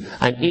remembering you.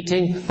 I'm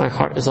eating, my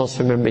heart is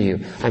also remembering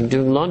you. I'm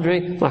doing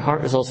laundry, my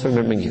heart is also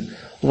remembering you.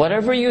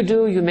 Whatever you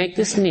do, you make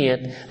this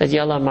niyat that,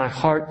 Ya Allah, my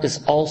heart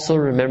is also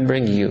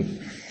remembering you.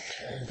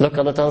 Look,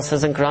 Allah Ta'ala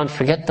says in Quran,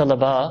 forget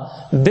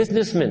talaba,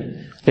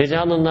 businessmen.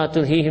 رِجَالٌ لَا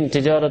تُلْهِيهِمْ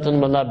تِجَارَةٌ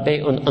وَلَا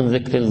بَيْءٌ عَنْ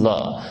ذِكْرِ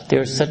اللَّهِ. They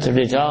are such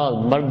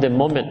rijal, mard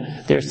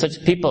moment. They are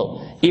such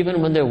people,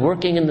 even when they're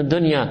working in the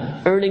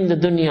dunya, earning the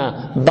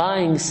dunya,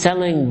 buying,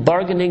 selling,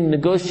 bargaining,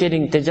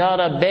 negotiating,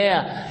 tijara,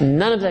 bay',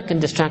 none of that can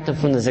distract them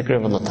from the zikr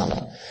of Allah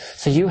Ta'ala.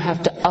 So you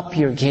have to up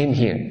your game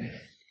here.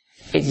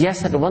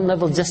 Yes, at one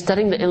level, just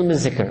studying the ilm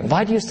is zikr.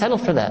 Why do you settle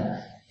for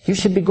that? You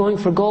should be going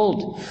for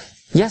gold.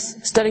 Yes,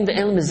 studying the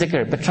ilm is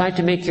zikr, but try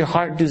to make your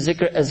heart do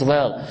zikr as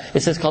well.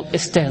 This is called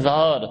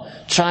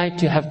istihdar. Try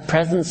to have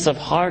presence of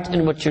heart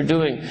in what you're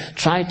doing.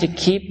 Try to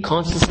keep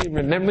consciously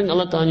remembering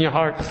Allah Ta'ala in your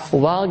heart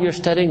while you're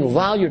studying,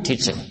 while you're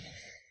teaching.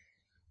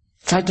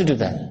 Try to do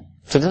that.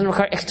 So it doesn't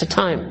require extra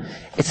time.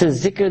 It's a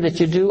zikr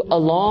that you do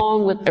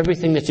along with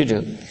everything that you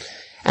do.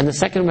 And the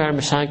second way our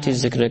Mashaykh teach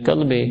zikr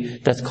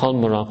qalbi, that's called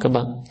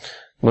muraqabah.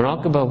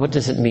 Muraqabah, what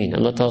does it mean?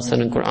 Allah Ta'ala said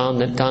in Quran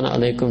that kana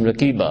alaykum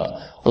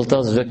raqiba. Allah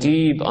Ta'ala is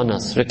raqib on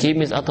us. Raqib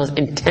means Allah Ta'ala is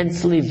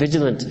intensely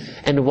vigilant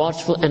and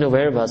watchful and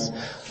aware of us.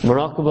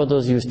 Muraqabah,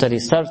 those who study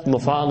sarf,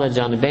 mufa'ala,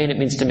 janibain, it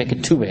means to make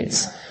it two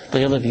ways.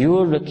 Like, if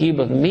you're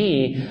raqib of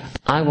me,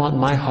 I want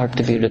my heart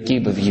to be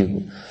raqib of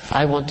you.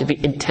 I want to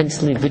be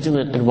intensely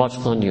vigilant and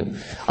watchful on you.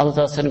 Allah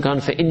Ta'ala said in Quran,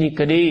 فَإِنِّي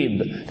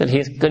قَرِيب, that He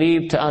is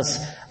qareeb to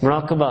us.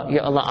 Muraqabah,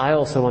 Ya Allah, I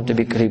also want to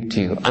be qareeb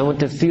to you. I want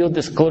to feel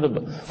this qurb.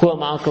 Huwa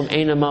ma'akum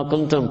ayna ma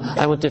kuntum.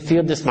 I want to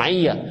feel this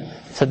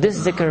ma'iyya. So this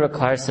zikr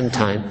requires some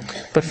time.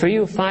 But for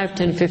you, 5,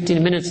 10,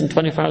 15 minutes and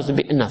 24 hours will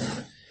be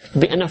enough.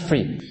 Will be enough for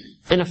you.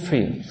 Enough for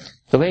you.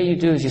 The way you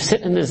do is you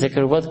sit in the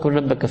zikr, وَذْكُرْ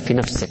رَبَّكَ فِي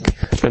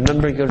نَفْسِكَ.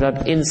 Remember your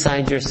Rabb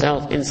inside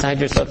yourself. Inside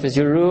yourself is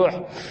your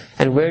ruh.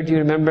 And where do you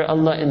remember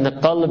Allah? In the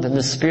qalb, in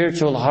the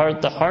spiritual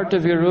heart, the heart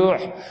of your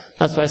ruh.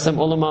 That's why some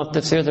ulama of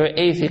tafsir, they're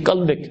fi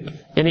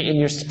qalbik, in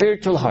your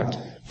spiritual heart.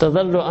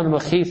 تَضَرُّعًا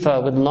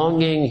وَخِيفًا, with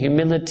longing,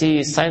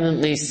 humility,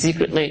 silently,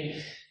 secretly.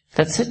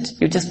 That's it.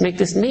 You just make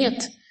this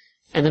niyat.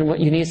 And then what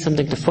you need is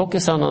something to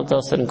focus on.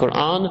 Allah said in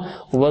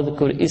Quran,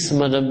 وَذْكُرْ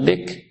إِسْمَ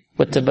رَبِّكَ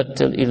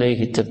وَتَبَتَّلْ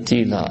إِلَيْهِ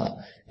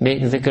تَبْتِيلًا.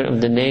 Make dhikr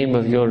of the name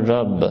of your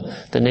Rabb.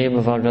 The name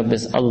of our Rabb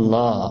is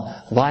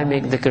Allah. Why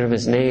make dhikr of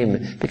His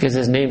name? Because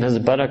His name has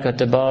barakah,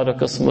 tabarak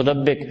ismu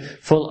rabbik.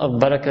 Full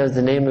of barakah is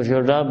the name of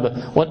your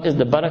Rabb. What is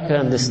the barakah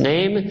in this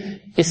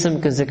name?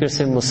 Ism ka zikr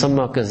se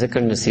musamma ka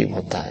zikr naseeb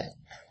hota hai.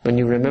 When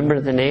you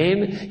remember the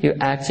name, you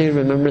actually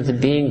remember the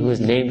being who is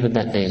named with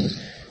that name.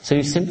 So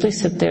you simply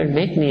sit there and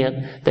make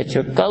niyat that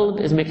your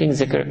qalb is making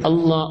zikr,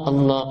 Allah,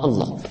 Allah,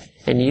 Allah.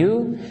 And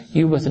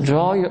you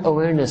withdraw your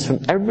awareness from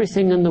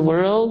everything in the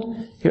world.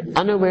 You're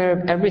unaware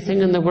of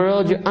everything in the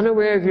world. You're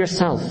unaware of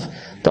yourself.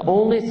 The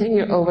only thing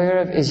you're aware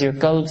of is your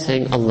qalb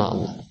saying Allah,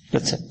 Allah.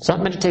 That's it. It's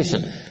not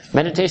meditation.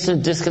 Meditation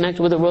is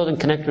disconnect with the world and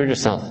connect with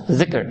yourself.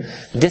 Zikr.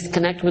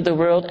 Disconnect with the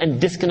world and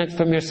disconnect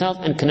from yourself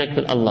and connect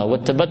with Allah.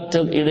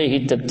 وَتَبَتَّلْ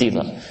إِلَيْهِ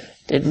تَبْتِيلًا.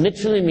 It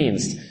literally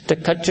means to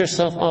cut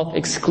yourself off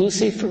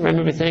exclusively from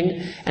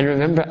everything and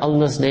remember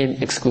Allah's name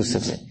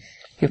exclusively.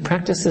 You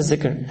practice the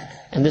zikr,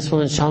 and this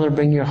will inshallah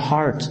bring your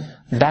heart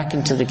back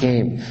into the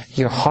game.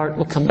 Your heart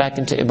will come back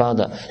into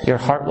ibadah. Your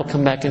heart will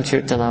come back into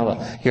your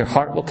tilawah. Your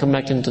heart will come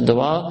back into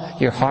dua.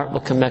 Your heart will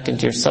come back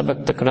into your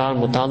sabak, takrar,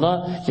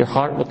 mutala. Your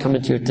heart will come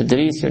into your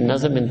tadris, your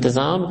nazam,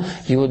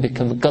 intizam. You will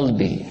become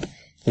qalbi.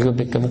 You will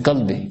become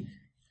qalbi.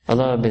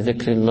 Allah bi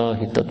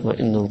dhikrillahi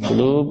tatma'innul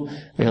qulub.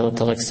 May Allah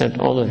Ta'ala accept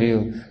all of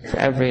you for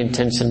every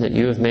intention that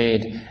you have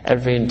made,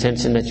 every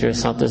intention that your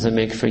asatiza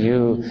make for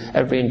you,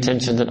 every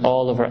intention that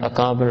all of our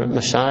akabir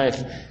mashayikh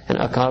and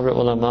akabir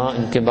ulama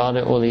and kibar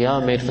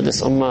awliya made for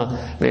this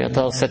ummah. May Allah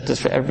Ta'ala accept this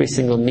for every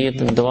single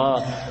niyat and dua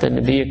that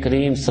Nabi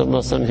Kareem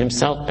Sallallahu Alaihi Wasallam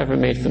himself ever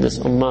made for this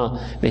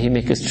ummah. May He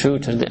make us true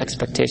to the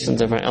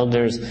expectations of our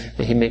elders.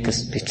 May He make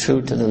us be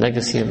true to the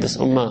legacy of this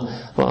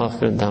ummah. Wa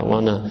akhir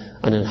da'wana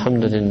an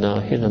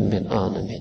alhamdulillahi rabbil alamin.